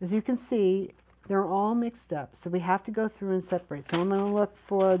these, as you can see, They're all mixed up, so we have to go through and separate. So I'm going to look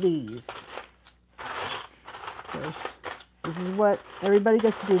for these. This is what everybody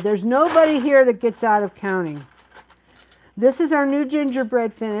gets to do. There's nobody here that gets out of counting. This is our new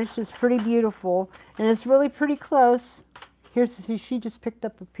gingerbread finish. It's pretty beautiful, and it's really pretty close. Here's, see, she just picked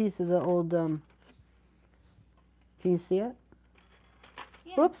up a piece of the old, can you see it?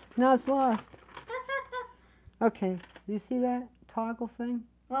 Yeah. Whoops, now it's lost. Okay, do you see that toggle thing?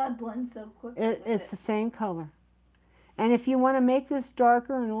 Well, it blends so quickly. It's the same color. And if you want to make this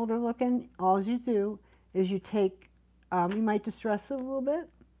darker and older looking, all you do is you take, you might distress it a little bit,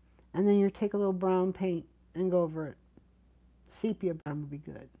 and then you take a little brown paint and go over it. Sepia brown would be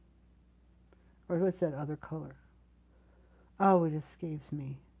good. Or what's that other color? Oh, it escapes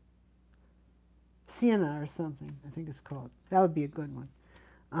me. Sienna or something, I think it's called. That would be a good one.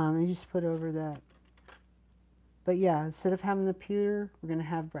 And you just put over that. But yeah, instead of having the pewter, we're going to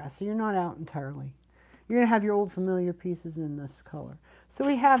have brass. So you're not out entirely. You're going to have your old familiar pieces in this color. So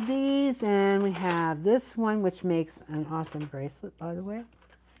we have these, and we have this one, which makes an awesome bracelet, by the way.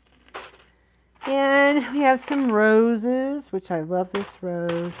 And we have some roses, which I love this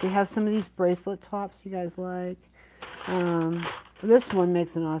rose. We have some of these bracelet tops you guys like. This one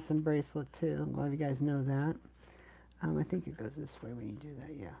makes an awesome bracelet too. A lot of you guys know that. I think it goes this way when you do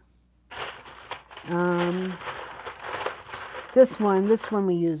that, yeah. This one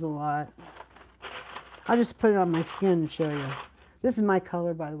we use a lot. I'll just put it on my skin and show you. This is my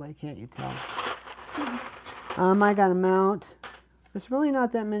color, by the way, can't you tell? I got a mount. There's really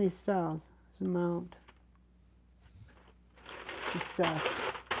not that many styles. There's a mount. Good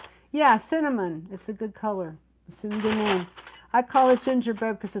stuff. Yeah, cinnamon. It's a good color. It's in the name. I call it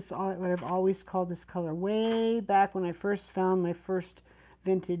gingerbread because it's what I've always called this color. Way back when I first found my first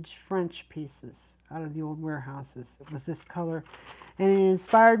vintage French pieces out of the old warehouses. It was this color. And it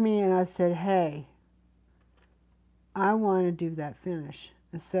inspired me, and I said, hey, I want to do that finish.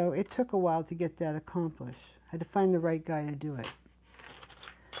 And so it took a while to get that accomplished. I had to find the right guy to do it.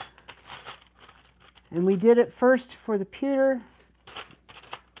 And we did it first for the pewter.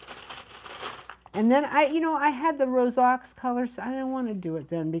 And then I had the Rose Ox color, so I didn't want to do it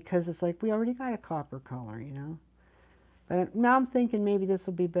then because it's like we already got a copper color, you know. But now I'm thinking maybe this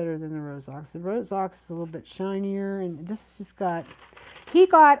will be better than the Rose Ox. The Rose Ox is a little bit shinier, and this just got, he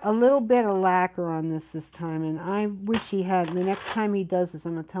got a little bit of lacquer on this time, and I wish he had. The next time he does this,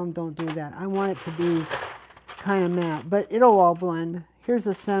 I'm going to tell him don't do that. I want it to be kind of matte, but it'll all blend. Here's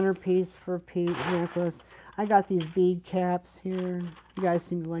a centerpiece for Pete's necklace. I got these bead caps here. You guys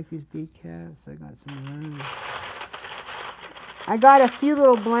seem to like these bead caps. I got some of those. I got a few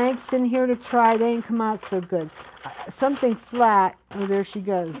little blanks in here to try. They didn't come out so good. Something flat. Oh, there she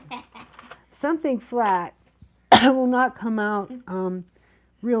goes. Something flat will not come out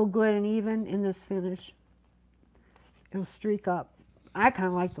real good and even in this finish. It'll streak up. I kind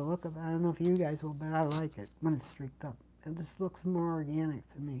of like the look of it. I don't know if you guys will, but I like it when it's streaked up. It just looks more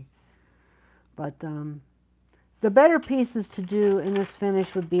organic to me. But the better pieces to do in this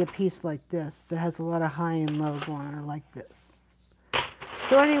finish would be a piece like this that has a lot of high and low going on, like this.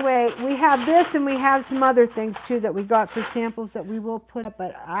 So anyway, we have this, and we have some other things too that we got for samples that we will put up,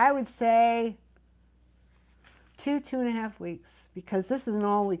 but I would say 2.5 weeks, because this isn't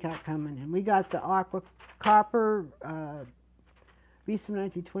all we got coming in. We got the Aqua Copper Visa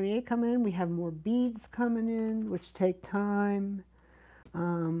 1928 coming in. We have more beads coming in, which take time.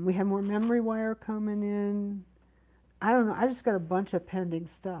 We have more memory wire coming in. I don't know. I just got a bunch of pending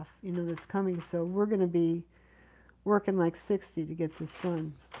stuff, you know, that's coming. So we're going to be working like 60 to get this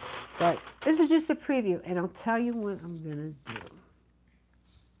done. But this is just a preview, and I'll tell you what I'm going to do,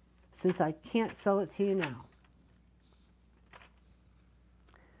 since I can't sell it to you now.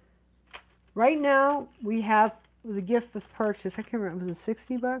 Right now, we have the gift with purchase. I can't remember. Was it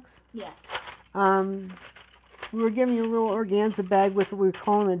 60 bucks? Yes. We were giving you a little organza bag with what we were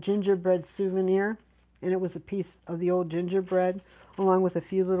calling a gingerbread souvenir. And it was a piece of the old gingerbread along with a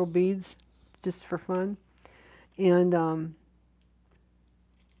few little beads just for fun. And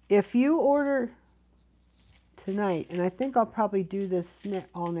if you order tonight, and I think I'll probably do this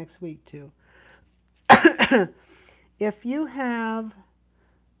all next week too. If you have,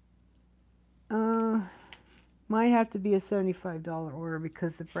 might have to be a $75 order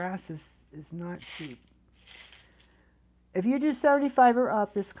because the brass is not cheap. If you do 75 or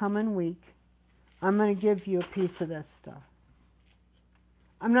up this coming week, I'm going to give you a piece of this stuff.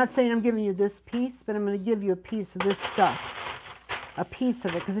 I'm not saying I'm giving you this piece, but I'm going to give you a piece of this stuff. A piece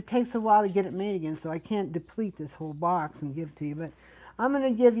of it, because it takes a while to get it made again, so I can't deplete this whole box and give it to you. But I'm going to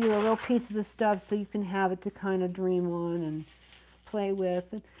give you a little piece of this stuff so you can have it to kind of dream on and play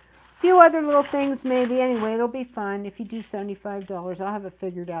with. And few other little things maybe. Anyway, it'll be fun. If you do $75, I'll have it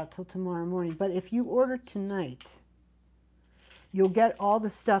figured out till tomorrow morning. But if you order tonight, you'll get all the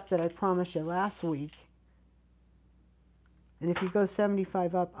stuff that I promised you last week. And if you go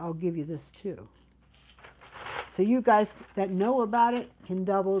 75 up, I'll give you this too. So you guys that know about it can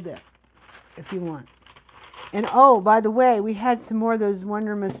double dip if you want. And oh, by the way, we had some more of those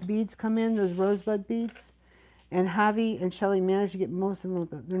Wondermus beads come in, those rosebud beads. And Javi and Shelly managed to get most of them up.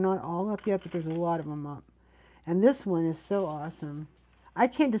 They're not all up yet, but there's a lot of them up. And this one is so awesome. I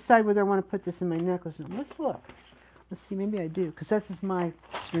can't decide whether I want to put this in my necklace or not. Let's look. Let's see, maybe I do, because this is my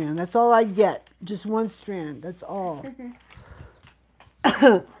strand. That's all I get. Just one strand. That's all.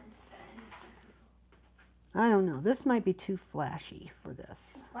 I don't know. This might be too flashy for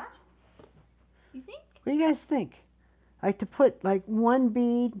this. Flash? You think? What do you guys think? I like to put like one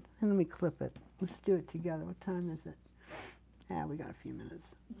bead, and let me clip it. Let's do it together. What time is it? Yeah, we got a few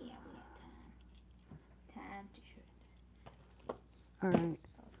minutes. Yeah, we have time. Time to shoot. All right.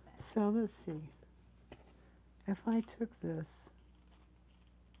 So let's see. If I took this,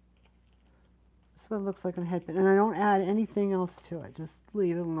 this is what it looks like on a headband, and I don't add anything else to it. Just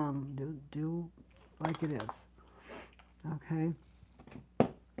leave it alone. Do like it is. Okay.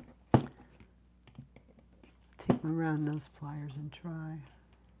 Take my round nose pliers and try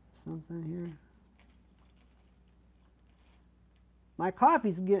something here. My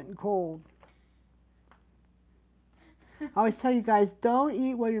coffee's getting cold. I always tell you guys, don't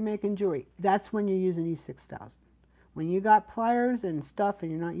eat while you're making jewelry. That's when you're using E6000. When you got pliers and stuff and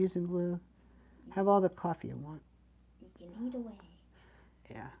you're not using glue, have all the coffee you want. You can eat away.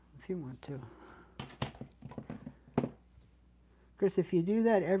 Yeah, if you want to. Chris, if you do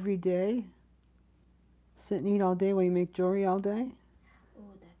that every day, sit and eat all day while you make jewelry all day, Oh,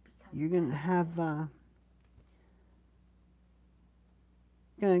 you're going to have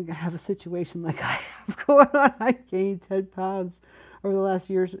a situation like I have going on. I gained 10 pounds over the last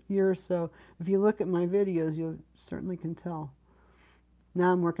year or so. If you look at my videos, you certainly can tell.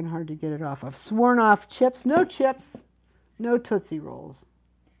 Now I'm working hard to get it off. I've sworn off chips, no Tootsie Rolls.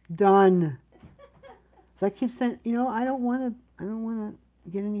 Done. So I keep saying, you know, I don't want to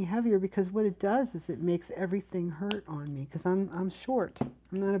get any heavier, because what it does is it makes everything hurt on me, because I'm short.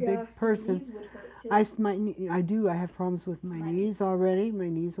 I'm not a big person. Your knees would hurt too. I have problems with my knees already. My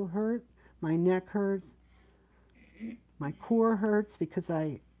knees will hurt. My neck hurts. My core hurts because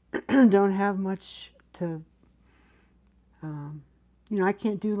I don't have much to, you know, I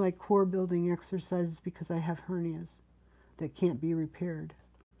can't do like core building exercises because I have hernias that can't be repaired,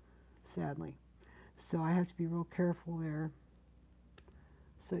 sadly. So I have to be real careful there.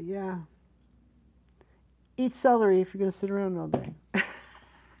 So yeah, eat celery if you're going to sit around all day.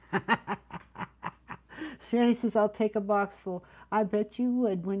 Serenity says, I'll take a box full. I bet you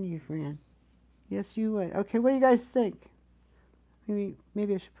would, wouldn't you, Fran? Yes, you would. Okay, what do you guys think? Maybe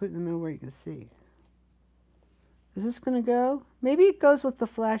I should put it in the middle where you can see. Is this going to go? Maybe it goes with the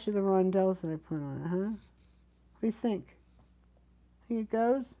flash of the rondelles that I put on it, huh? What do you think? Think it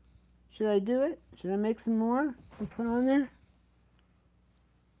goes? Should I do it? Should I make some more and put on there?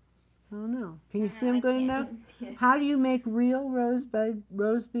 I don't know. Can you see them good enough? How do you make real rose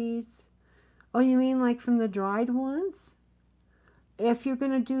beads? Oh, you mean like from the dried ones? If you're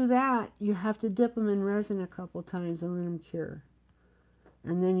going to do that, you have to dip them in resin a couple times and let them cure.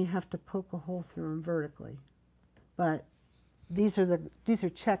 And then you have to poke a hole through them vertically. But these are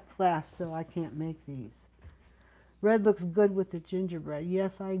checked glass, so I can't make these. Red looks good with the gingerbread.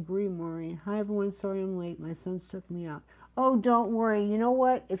 Yes, I agree, Maureen. Hi, everyone. Sorry I'm late. My sons took me out. Oh, don't worry. You know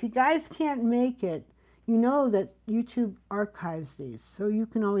what? If you guys can't make it, you know that YouTube archives these, so you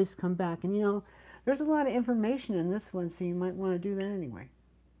can always come back. And, you know, there's a lot of information in this one, so you might want to do that anyway.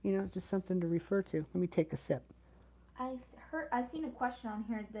 You know, just something to refer to. Let me take a sip. I seen a question on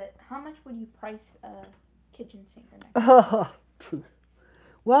here that how much would you price a kitchen sink or necklace? Oh,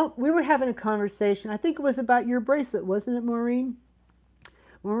 well, we were having a conversation. I think it was about your bracelet, wasn't it, Maureen?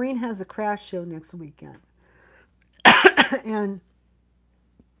 Maureen has a craft show next weekend. And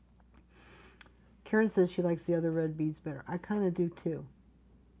Karen says she likes the other red beads better. I kind of do too.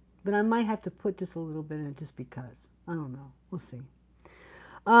 But I might have to put just a little bit in it just because. I don't know. We'll see.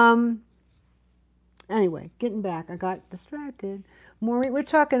 Anyway, getting back. I got distracted. Maureen, we're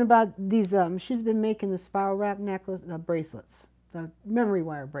talking about these, she's been making the spiral wrap necklace, bracelets. The memory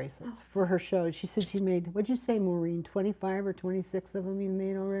wire bracelets for her show. She said she made, what'd you say, Maureen, 25 or 26 of them you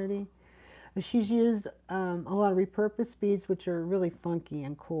made already? She's used a lot of repurposed beads, which are really funky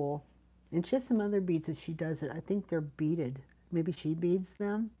and cool. And she has some other beads that she does it. I think they're beaded. Maybe she beads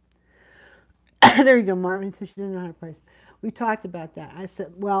them. There you go, Marvin said she didn't know how to price. We talked about that. I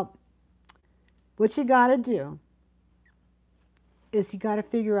said, well, what you got to do is you got to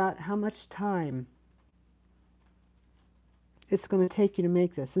figure out how much time it's going to take you to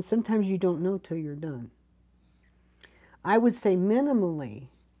make this. And sometimes you don't know till you're done. I would say minimally,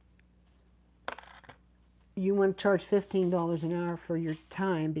 you want to charge $15 an hour for your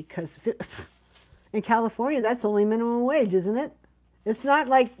time, because in California, that's only minimum wage, isn't it? It's not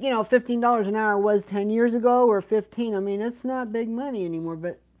like, you know, $15 an hour was 10 years ago or 15. I mean, it's not big money anymore,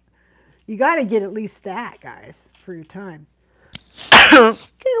 but you got to get at least that, guys, for your time. You know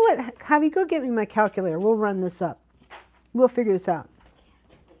what, Javi, go get me my calculator. We'll run this up. We'll figure this out.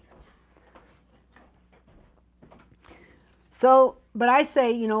 So, but I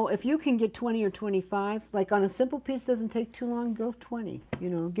say, you know, if you can get 20 or 25, like on a simple piece, doesn't take too long, go 20. You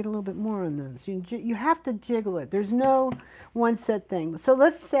know, get a little bit more on those. You have to jiggle it. There's no one set thing. So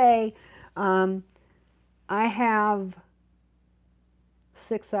let's say I have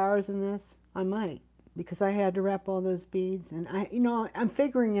 6 hours in this. I might, because I had to wrap all those beads, and I'm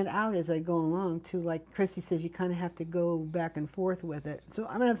figuring it out as I go along too. Like Christy says, you kind of have to go back and forth with it. So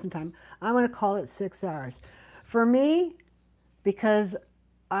I'm gonna have some time. I'm gonna call it 6 hours. For me, because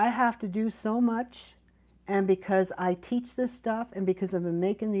I have to do so much, and because I teach this stuff, and because I've been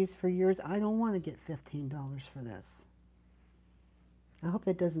making these for years, I don't want to get $15 for this. I hope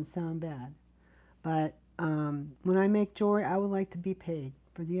that doesn't sound bad. But when I make jewelry, I would like to be paid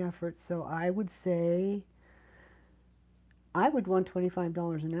for the effort. So I would say I would want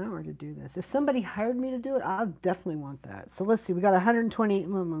 $25 an hour to do this. If somebody hired me to do it, I'll definitely want that. So let's see, we got 120,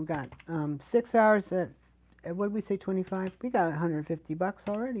 we've got 6 hours at what did we say, 25? We got $150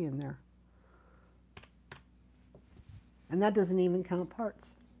 already in there. And that doesn't even count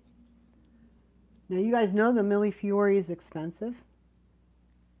parts. Now you guys know the Millefiori is expensive.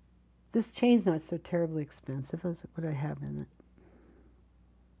 This chain's not so terribly expensive. That's what I have in it.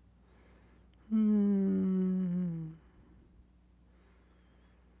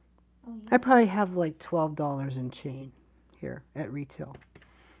 Oh, yeah. I probably have like $12 in chain here at retail.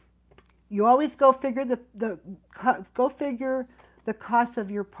 You always go figure the cost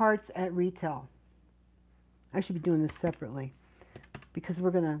of your parts at retail. I should be doing this separately because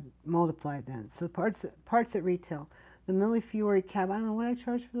we're going to multiply it then. So parts at retail. The Millefiori cab, I don't know what I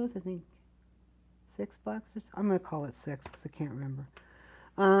charge for those. I think $6 or so. I'm going to call it 6 because I can't remember.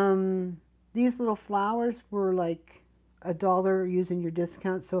 These little flowers were like $1 using your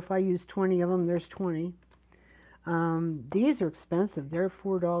discount. So if I use 20 of them, there's 20. These are expensive. They're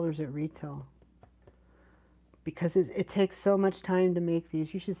 $4 at retail because it takes so much time to make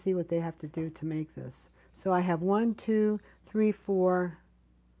these. You should see what they have to do to make this. So I have 1, 2, 3, 4.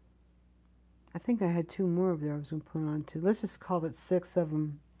 I think I had 2 more of there I was going to put on too. Let's just call it 6 of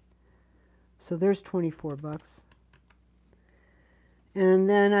them. So there's $24. And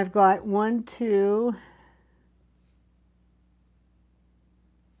then I've got 1, 2,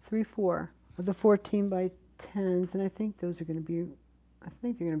 3, 4 of the 14 by 10s, and I think those are going to be, I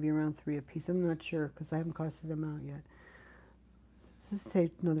think they're going to be around 3 a piece. I'm not sure because I haven't costed them out yet. So let's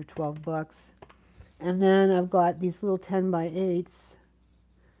take another $12. And then I've got these little 10 by 8s.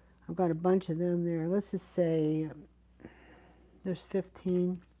 I've got a bunch of them there. Let's just say there's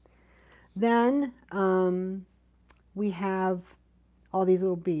 15. Then we have all these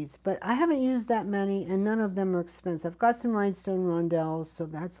little beads, but I haven't used that many, and none of them are expensive. I've got some rhinestone rondelles, so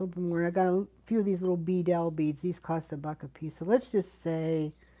that's a little bit more. I got a few of these little beadelle beads. These cost $1 a piece. So let's just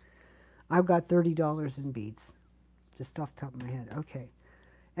say I've got $30 in beads, just off the top of my head. Okay.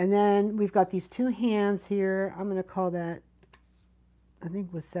 And then we've got these 2 hands here. I'm going to call that, I think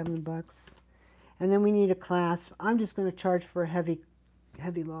it was $7. And then we need a clasp. I'm just going to charge for a heavy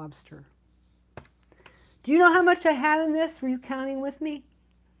lobster. Do you know how much I have in this? Were you counting with me?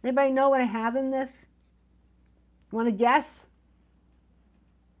 Anybody know what I have in this? Want to guess?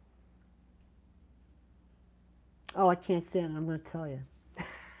 Oh, I can't say it. I'm going to tell you.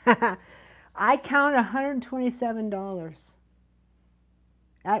 I count $127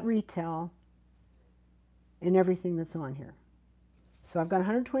 at retail in everything that's on here. So I've got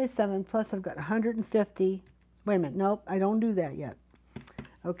 127 plus I've got 150. Wait a minute. Nope, I don't do that yet.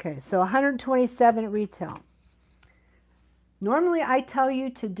 Okay, so 127 at retail. Normally I tell you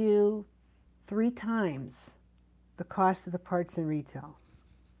to do 3 times the cost of the parts in retail.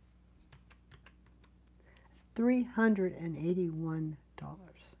 It's $381.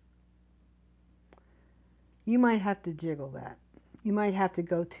 You might have to jiggle that. You might have to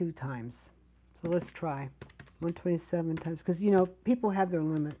go 2 times. So let's try 127 times, because you know people have their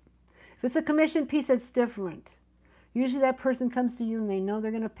limit. If it's a commission piece, it's different. Usually that person comes to you and they know they're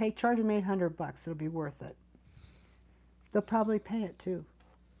going to pay, charge them $800. It'll be worth it. They'll probably pay it too.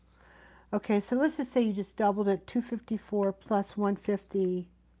 Okay, so let's just say you just doubled it, 254 plus 150,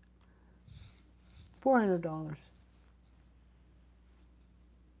 $400.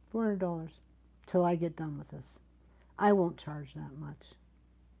 $400 till I get done with this. I won't charge that much.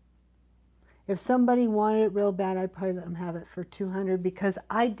 If somebody wanted it real bad, I'd probably let them have it for 200 because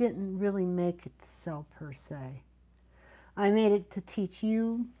I didn't really make it to sell per se. I made it to teach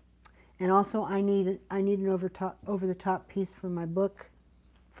you, and also I need an over the top piece for my book,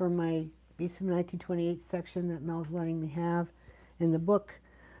 for my Beast from 1928 section that Mel's letting me have in the book.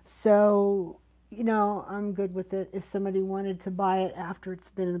 So, you know, I'm good with it. If somebody wanted to buy it after it's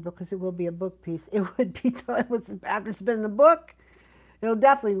been in the book, because it will be a book piece, it would be after it's been in the book. It'll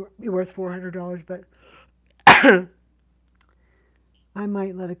definitely be worth $400, but I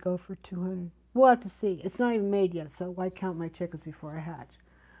might let it go for 200. We'll have to see. It's not even made yet, so why count my chickens before I hatch?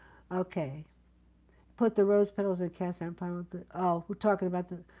 Okay. Put the rose petals in cast iron primer. Oh, we're talking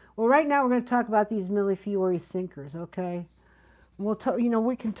about well, right now we're going to talk about these Millefiori sinkers, okay? We'll talk, you know,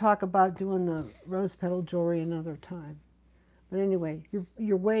 we can talk about doing the rose petal jewelry another time. But anyway,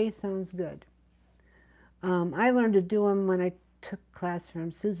 your way sounds good. I learned to do them when I took class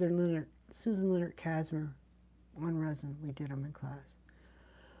from Susan Leonard Casmer on resin. We did them in class.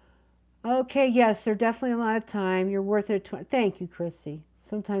 Okay, yes, they're definitely a lot of time. You're worth it. Thank you, Chrissy.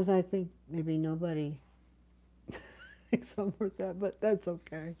 Sometimes I think maybe nobody thinks I'm worth that, but that's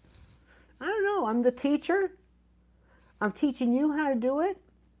okay. I don't know. I'm the teacher. I'm teaching you how to do it.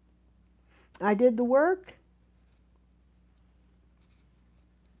 I did the work.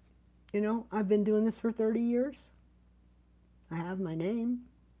 You know, I've been doing this for 30 years. I have my name.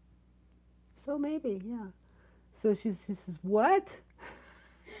 So maybe, yeah. So she says, what?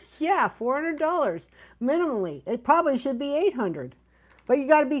 Yeah, $400 minimally. It probably should be $800. But you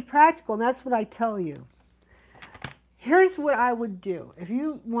got to be practical, and that's what I tell you. Here's what I would do. If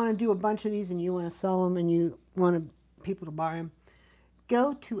you want to do a bunch of these and you want to sell them and you want people to buy them,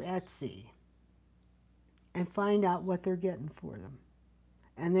 go to Etsy and find out what they're getting for them.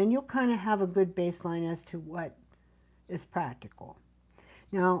 And then you'll kind of have a good baseline as to what is practical.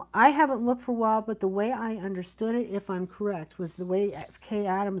 Now, I haven't looked for a while, but the way I understood it, if I'm correct, was the way Kay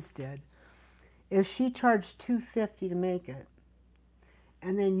Adams did, is she charged $250 to make it.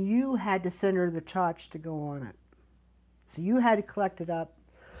 And then you had to send her the charge to go on it. So you had to collect it up.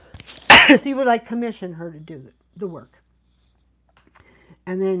 So you would like commission her to do the work.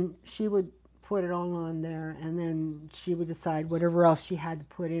 And then she would put it all on there, and then she would decide whatever else she had to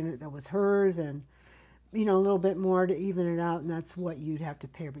put in it that was hers, and you know, a little bit more to even it out, and that's what you'd have to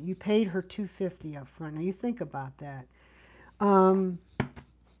pay her. But you paid her $250 up front. Now you think about that.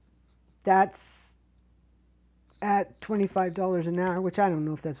 That's at $25 an hour, which I don't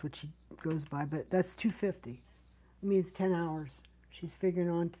know if that's what she goes by, but that's $250. It means 10 hours. She's figuring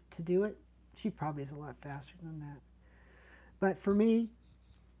on to do it. She probably is a lot faster than that. But for me,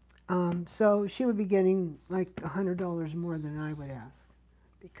 so she would be getting like $100 more than I would ask,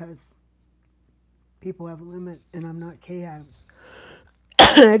 because people have a limit, and I'm not Kay Adams.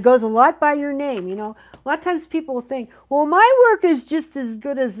 It goes a lot by your name, you know. A lot of times people will think, well, my work is just as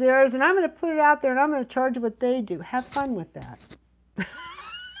good as theirs, and I'm going to put it out there, and I'm going to charge what they do. Have fun with that.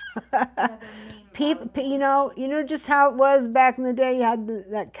 People, you know just how it was back in the day. You had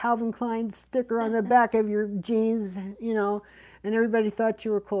that Calvin Klein sticker on the back of your jeans, you know, and everybody thought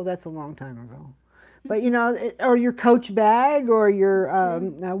you were cool. That's a long time ago. But, you know, or your Coach bag, or your,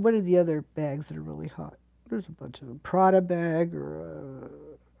 what are the other bags that are really hot? There's a bunch of them. Prada bag, or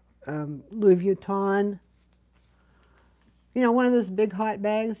Louis Vuitton. You know, one of those big hot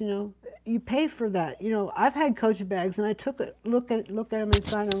bags, you know. You pay for that. You know, I've had Coach bags, and I look at them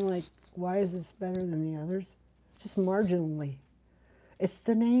inside, and I'm like, why is this better than the others? Just marginally. It's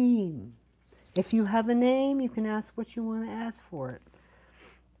the name. If you have a name, you can ask what you want to ask for it.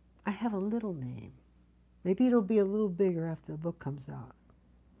 I have a little name. Maybe it'll be a little bigger after the book comes out.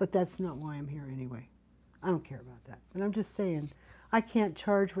 But that's not why I'm here anyway. I don't care about that. But I'm just saying, I can't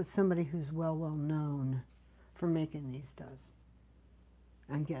charge what somebody who's well known for making these does.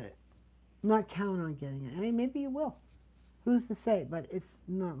 And get it. I'm not counting on getting it. I mean, maybe you will. Who's to say? But it's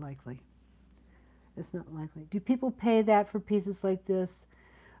not likely. It's not likely. Do people pay that for pieces like this?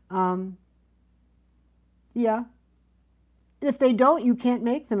 Yeah. If they don't, you can't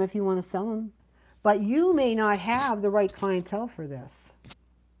make them if you want to sell them. But you may not have the right clientele for this.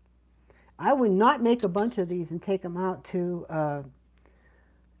 I would not make a bunch of these and take them out to a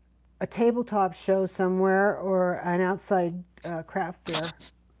tabletop show somewhere, or an outside craft fair.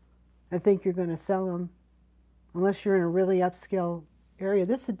 I think you're going to sell them, unless you're in a really upscale area.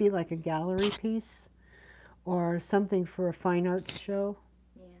 This would be like a gallery piece or something for a fine arts show.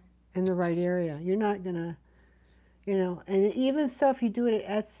 Yeah. in the right area. You're not going to, you know, and even so, if you do it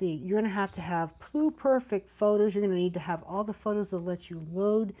at Etsy, you're going to have perfect photos. You're going to need to have all the photos that let you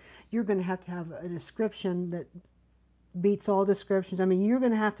load. You're going to have a description that beats all descriptions. I mean, you're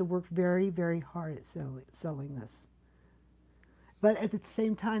going to have to work very, very hard at selling this. But at the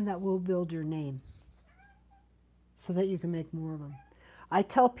same time, that will build your name so that you can make more of them. I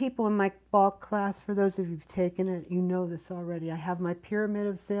tell people in my bulk class, for those of you who've taken it, you know this already. I have my pyramid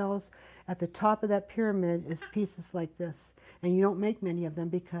of sales. At the top of that pyramid is pieces like this. And you don't make many of them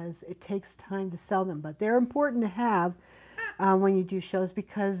because it takes time to sell them. But they're important to have when you do shows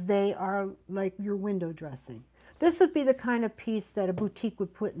because they are like your window dressing. This would be the kind of piece that a boutique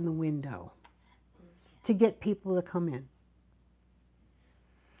would put in the window to get people to come in.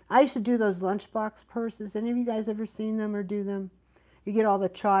 I used to do those lunchbox purses. Any of you guys ever seen them or do them? You get all the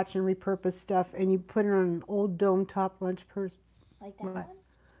tchotch and repurposed stuff, and you put it on an old dome top lunch purse. Like that one?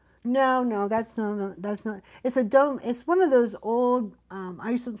 No, that's not. It's a dome. It's one of those old. I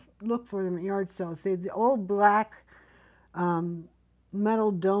used to look for them at yard sales. The old black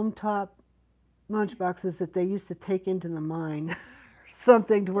metal dome top lunch boxes that they used to take into the mine, or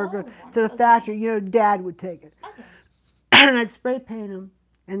something to work to the factory. You know, Dad would take it, and I'd spray paint them,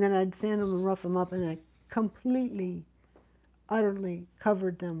 and then I'd sand them and rough them up, and I completely, utterly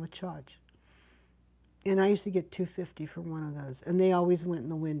covered them with tchotch. And I used to get $2.50 for one of those, and they always went in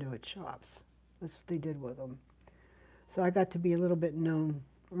the window at shops. That's what they did with them. So I got to be a little bit known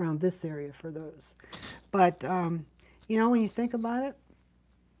around this area for those. But you know, when you think about it,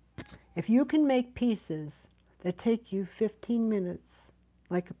 if you can make pieces that take you 15 minutes,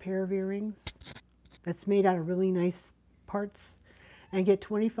 like a pair of earrings that's made out of really nice parts, and get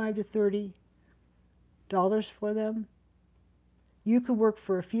 $25 to $30 for them, you could work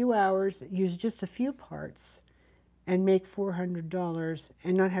for a few hours, use just a few parts, and make $400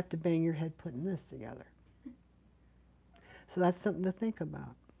 and not have to bang your head putting this together. So that's something to think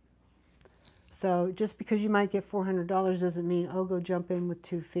about. So just because you might get $400 doesn't mean, oh, go jump in with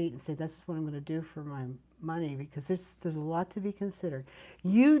 2 feet and say, this is what I'm going to do for my money, because there's a lot to be considered.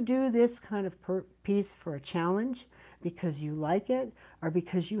 You do this kind of piece for a challenge because you like it or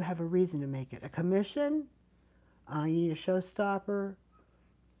because you have a reason to make it. A commission, you need a showstopper,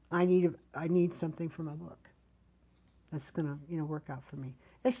 I need something for my book that's going to, you know, work out for me.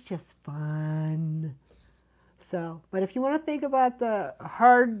 It's just fun. So, but if you want to think about the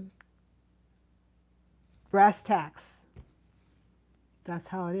hard brass tacks, that's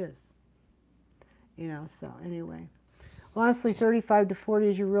how it is. You know, so anyway. Honestly, 35 to 40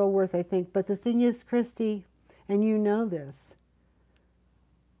 is your real worth, I think. But the thing is, Christy, and you know this,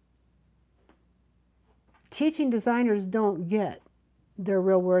 teaching designers don't get their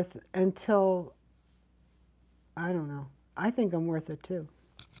real worth until, I don't know, I think I'm worth it too.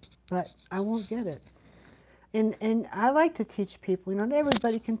 But I won't get it. And I like to teach people, you know, not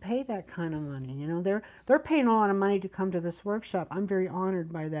everybody can pay that kind of money. You know, they're paying a lot of money to come to this workshop. I'm very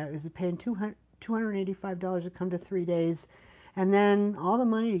honored by that. Is paying $285 to come to 3 days. And then all the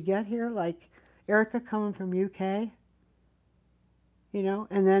money to get here, like Erica coming from UK, you know,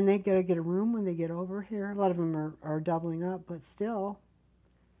 and then they got to get a room when they get over here. A lot of them are doubling up, but still,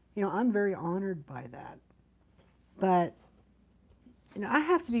 you know, I'm very honored by that. But, you know, I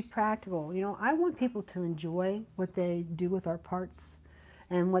have to be practical. You know, I want people to enjoy what they do with our parts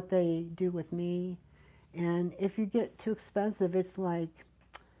and what they do with me. And if you get too expensive, it's like,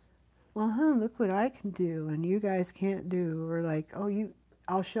 well, look what I can do and you guys can't do. Or like, oh,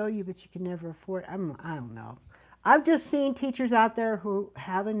 I'll show you, but you can never afford it. I don't know. I've just seen teachers out there who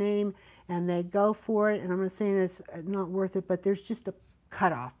have a name and they go for it. And I'm not saying it's not worth it, but there's just a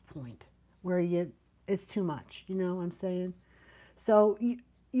cutoff point where it's too much. You know what I'm saying? So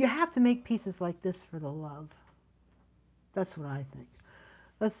you have to make pieces like this for the love. That's what I think.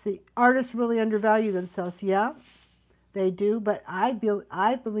 Let's see. Artists really undervalue themselves. Yeah, they do, but I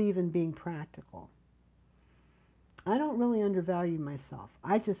believe in being practical. I don't really undervalue myself.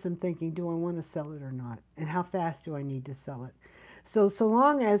 I just am thinking, do I want to sell it or not? And how fast do I need to sell it? So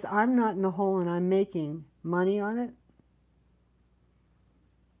long as I'm not in the hole and I'm making money on it,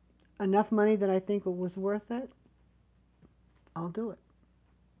 enough money that I think it was worth it, I'll do it.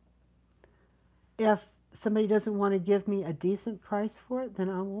 If somebody doesn't want to give me a decent price for it, then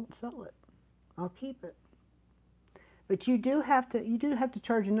I won't sell it. I'll keep it. But you do have to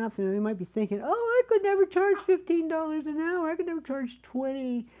charge enough. You know, you might be thinking, oh, I could never charge $15 an hour. I could never charge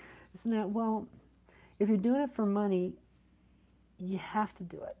 $20. Isn't that? Well, if you're doing it for money, you have to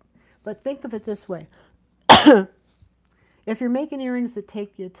do it. But think of it this way. If you're making earrings that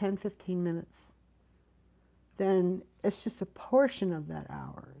take you 10, 15 minutes, then it's just a portion of that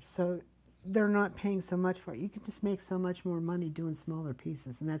hour. So they're not paying so much for it. You can just make so much more money doing smaller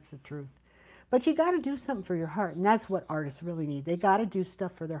pieces, and that's the truth. But you got to do something for your heart, and that's what artists really need. They got to do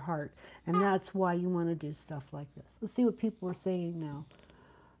stuff for their heart, and that's why you want to do stuff like this. Let's see what people are saying now.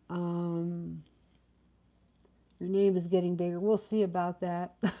 Your name is getting bigger. We'll see about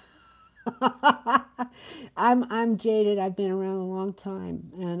that. I'm jaded. I've been around a long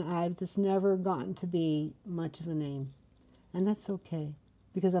time, and I've just never gotten to be much of a name, and that's okay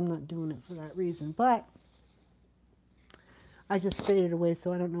because I'm not doing it for that reason. But I just faded away,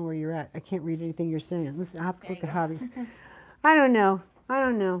 so I don't know where you're at. I can't read anything you're saying. Listen, I have to look at hobbies. I don't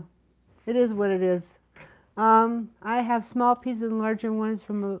know. It is what it is. I have small pieces and larger ones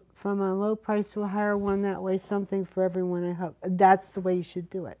from a low price to a higher one. That way, something for everyone. I hope that's the way you should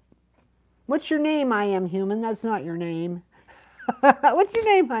do it. What's your name? I am human. That's not your name. What's your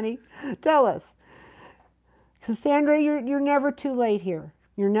name, honey? Tell us. Cassandra, you're never too late here.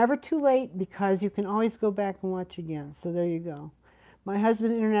 You're never too late because you can always go back and watch again. So there you go. My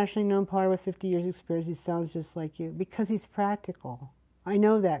husband, internationally known potter with 50 years experience, he sounds just like you because he's practical. I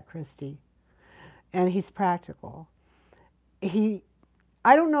know that, Christy. And he's practical. I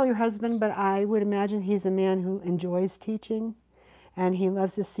don't know your husband, but I would imagine he's a man who enjoys teaching, and he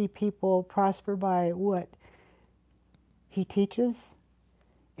loves to see people prosper by what he teaches,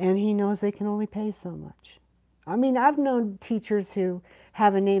 and he knows they can only pay so much. I mean, I've known teachers who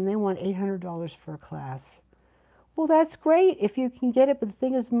have a name, they want $800 for a class. Well, that's great if you can get it, but the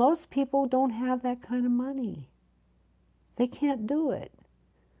thing is, most people don't have that kind of money. They can't do it.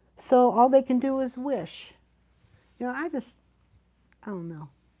 So all they can do is wish. You know, I don't know.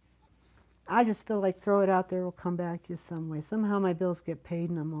 I just feel like throw it out there, it'll come back to you some way. Somehow my bills get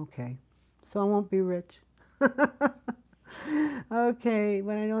paid and I'm okay. So I won't be rich. Okay,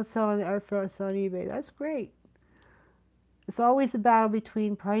 when I don't sell on art for us on eBay, that's great. It's always a battle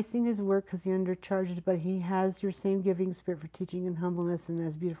between pricing his work because he undercharges, but he has your same giving spirit for teaching and humbleness, and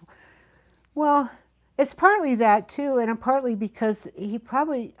that's beautiful. Well, it's partly that too, and partly because he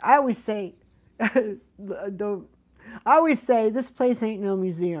probably, I always say, this place ain't no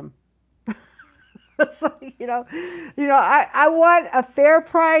museum. So, you know, I want a fair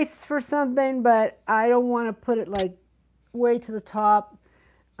price for something, but I don't want to put it like way to the top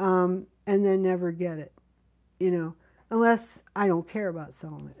and then never get it, you know, unless I don't care about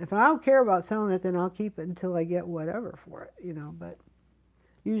selling it. If I don't care about selling it, then I'll keep it until I get whatever for it, you know, but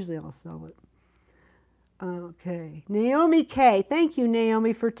usually I'll sell it. Okay, Naomi K. Thank you,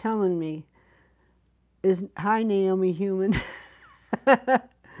 Naomi, for telling me. Hi, Naomi Human. I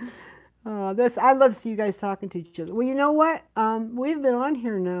love to see you guys talking to each other. Well, you know what? We've been on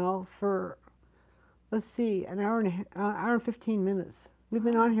here now for, let's see, an hour and 15 minutes. We've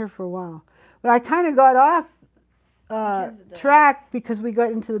been on here for a while, but I kind of got off track because we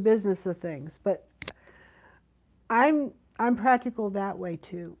got into the business of things. But I'm practical that way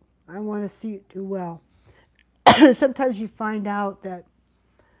too. I want to see it do well. Sometimes you find out that,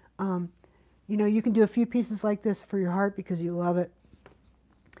 you know, you can do a few pieces like this for your heart because you love it,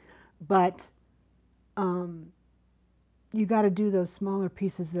 but you got to do those smaller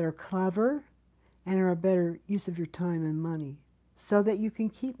pieces that are clever and are a better use of your time and money so that you can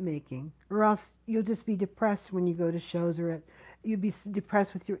keep making, or else you'll just be depressed when you go to shows, or you'll be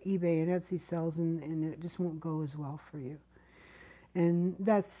depressed with your eBay and Etsy sales, and it just won't go as well for you. And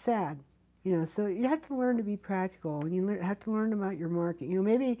that's sad. You know, so you have to learn to be practical, and you have to learn about your market. You know,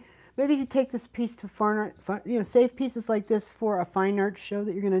 maybe you take this piece to fine art, you know, save pieces like this for a fine art show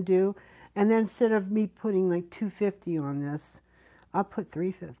that you're going to do, and then instead of me putting like $250 on this, I'll put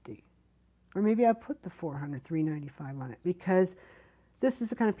 $350, or maybe I'll put the $400, $395 on it, because this is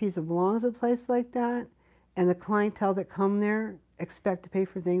the kind of piece that belongs at a place like that, and the clientele that come there expect to pay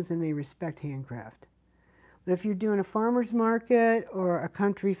for things, and they respect handcraft. But if you're doing a farmer's market or a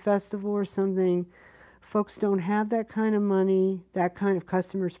country festival or something, folks don't have that kind of money. That kind of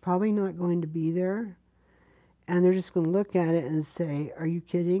customer's probably not going to be there. And they're just going to look at it and say, are you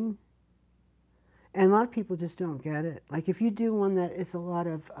kidding? And a lot of people just don't get it. Like if you do one that is a lot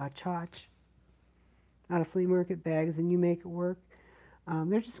of tchotch out of flea market bags and you make it work,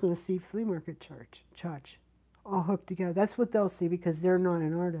 they're just going to see flea market tchotch all hooked together. That's what they'll see because they're not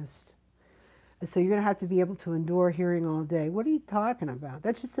an artist. So you're going to have to be able to endure hearing all day, what are you talking about?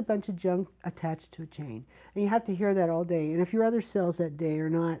 That's just a bunch of junk attached to a chain. And you have to hear that all day. And if your other sales that day are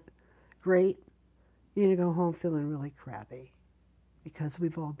not great, you're going to go home feeling really crappy because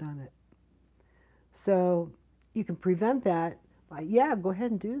we've all done it. So you can prevent that by, yeah, go ahead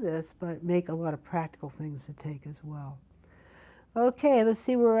and do this, but make a lot of practical things to take as well. Okay, let's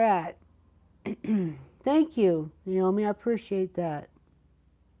see where we're at. Thank you, Naomi. I appreciate that.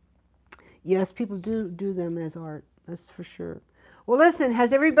 Yes, people do them as art. That's for sure. Well, listen,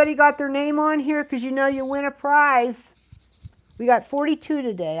 has everybody got their name on here? Because you know you win a prize. We got 42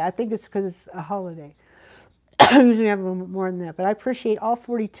 today. I think it's because it's a holiday. Usually we have a little more than that. But I appreciate all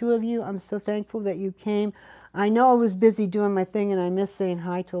 42 of you. I'm so thankful that you came. I know I was busy doing my thing and I missed saying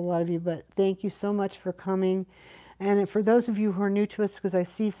hi to a lot of you, but thank you so much for coming. And for those of you who are new to us, because I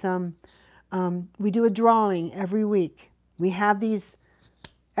see some, we do a drawing every week. We have these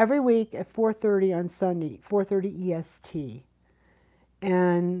every week at 4:30 on Sunday, 4:30 EST.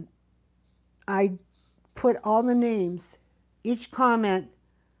 And I put all the names, each comment,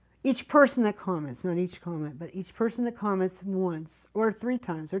 each person that comments, not each comment, but each person that comments once or 3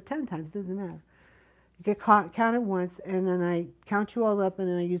 times or 10 times, doesn't matter. You get counted once, and then I count you all up, and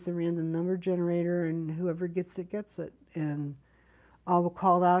then I use the random number generator, and whoever gets it, gets it. And I will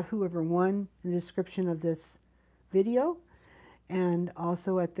call out whoever won in the description of this video, and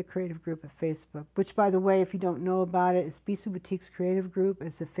also at the Creative Group at Facebook, which, by the way, if you don't know about it, it's Bisou Boutiques Creative Group.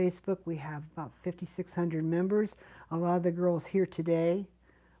 It's a Facebook. We have about 5,600 members. A lot of the girls here today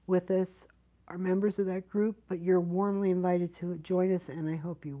with us are members of that group, but you're warmly invited to join us, and I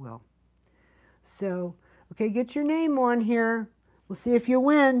hope you will. So, okay, get your name on here. We'll see if you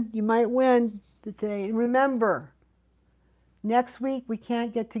win. You might win today. And remember, next week we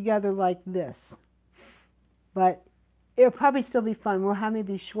can't get together like this, but it'll probably still be fun. We'll have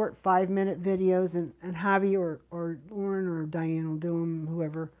maybe short 5-minute videos, and Javi or Lauren or Diane will do them,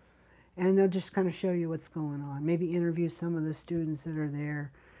 whoever, and they'll just kind of show you what's going on. Maybe interview some of the students that are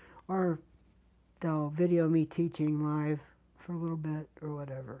there, or they'll video me teaching live for a little bit or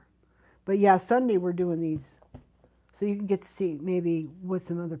whatever. But yeah, Sunday we're doing these, so you can get to see maybe what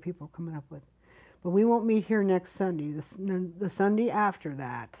some other people are coming up with. But we won't meet here next Sunday. The Sunday after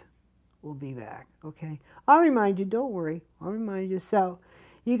that, we'll be back, okay? I'll remind you, don't worry. I'll remind you. So,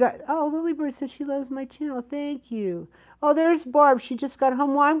 you got, oh, Lilybird says she loves my channel. Thank you. Oh, there's Barb. She just got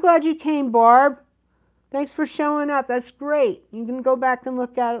home. Well, I'm glad you came, Barb. Thanks for showing up. That's great. You can go back and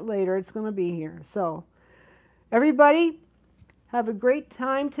look at it later. It's going to be here. So, everybody, have a great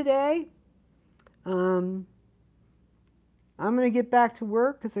time today. I'm going to get back to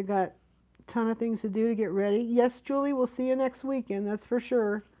work because I got a ton of things to do to get ready. Yes, Julie, we'll see you next weekend. That's for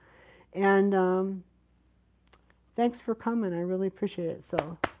sure. And thanks for coming. I really appreciate it.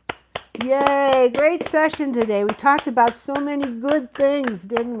 So, yay, great session today. We talked about so many good things,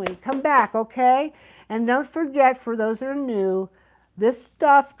 didn't we? Come back, okay? And don't forget, for those that are new, this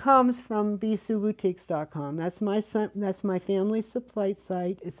stuff comes from BisouBoutiques.com. That's my family supply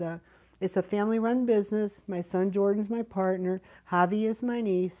site. It's a family-run business. My son Jordan's my partner. Javi is my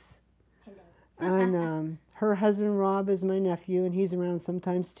niece. Hello. And her husband Rob is my nephew, and he's around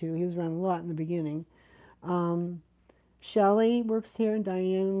sometimes too. He was around a lot in the beginning. Shelly works here, and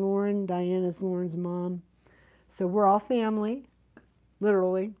Diane and Lauren. Diane is Lauren's mom. So we're all family,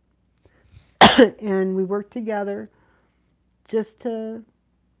 literally. And we work together just to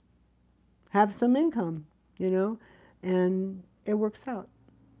have some income, you know, and it works out.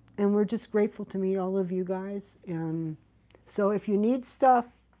 And we're just grateful to meet all of you guys. And so if you need stuff,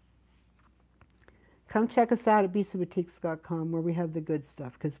 come check us out at BisouBoutiques.com, where we have the good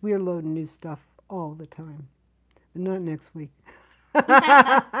stuff, because we are loading new stuff all the time. But not next week.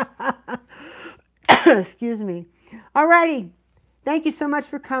 Excuse me. All righty. Thank you so much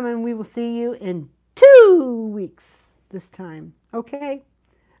for coming. We will see you in 2 weeks this time. Okay?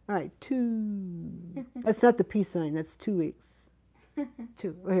 All right, 2. That's not the peace sign. That's 2 weeks.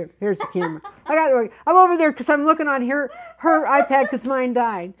 2. Oh, here's the camera. I got it. I'm over there because I'm looking on her iPad because mine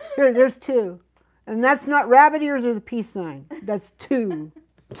died. There's 2. And that's not rabbit ears or the peace sign. That's 2.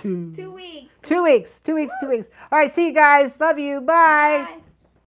 2. 2 weeks. 2 weeks. 2 weeks. 2 weeks. All right, see you guys. Love you. Bye. Bye.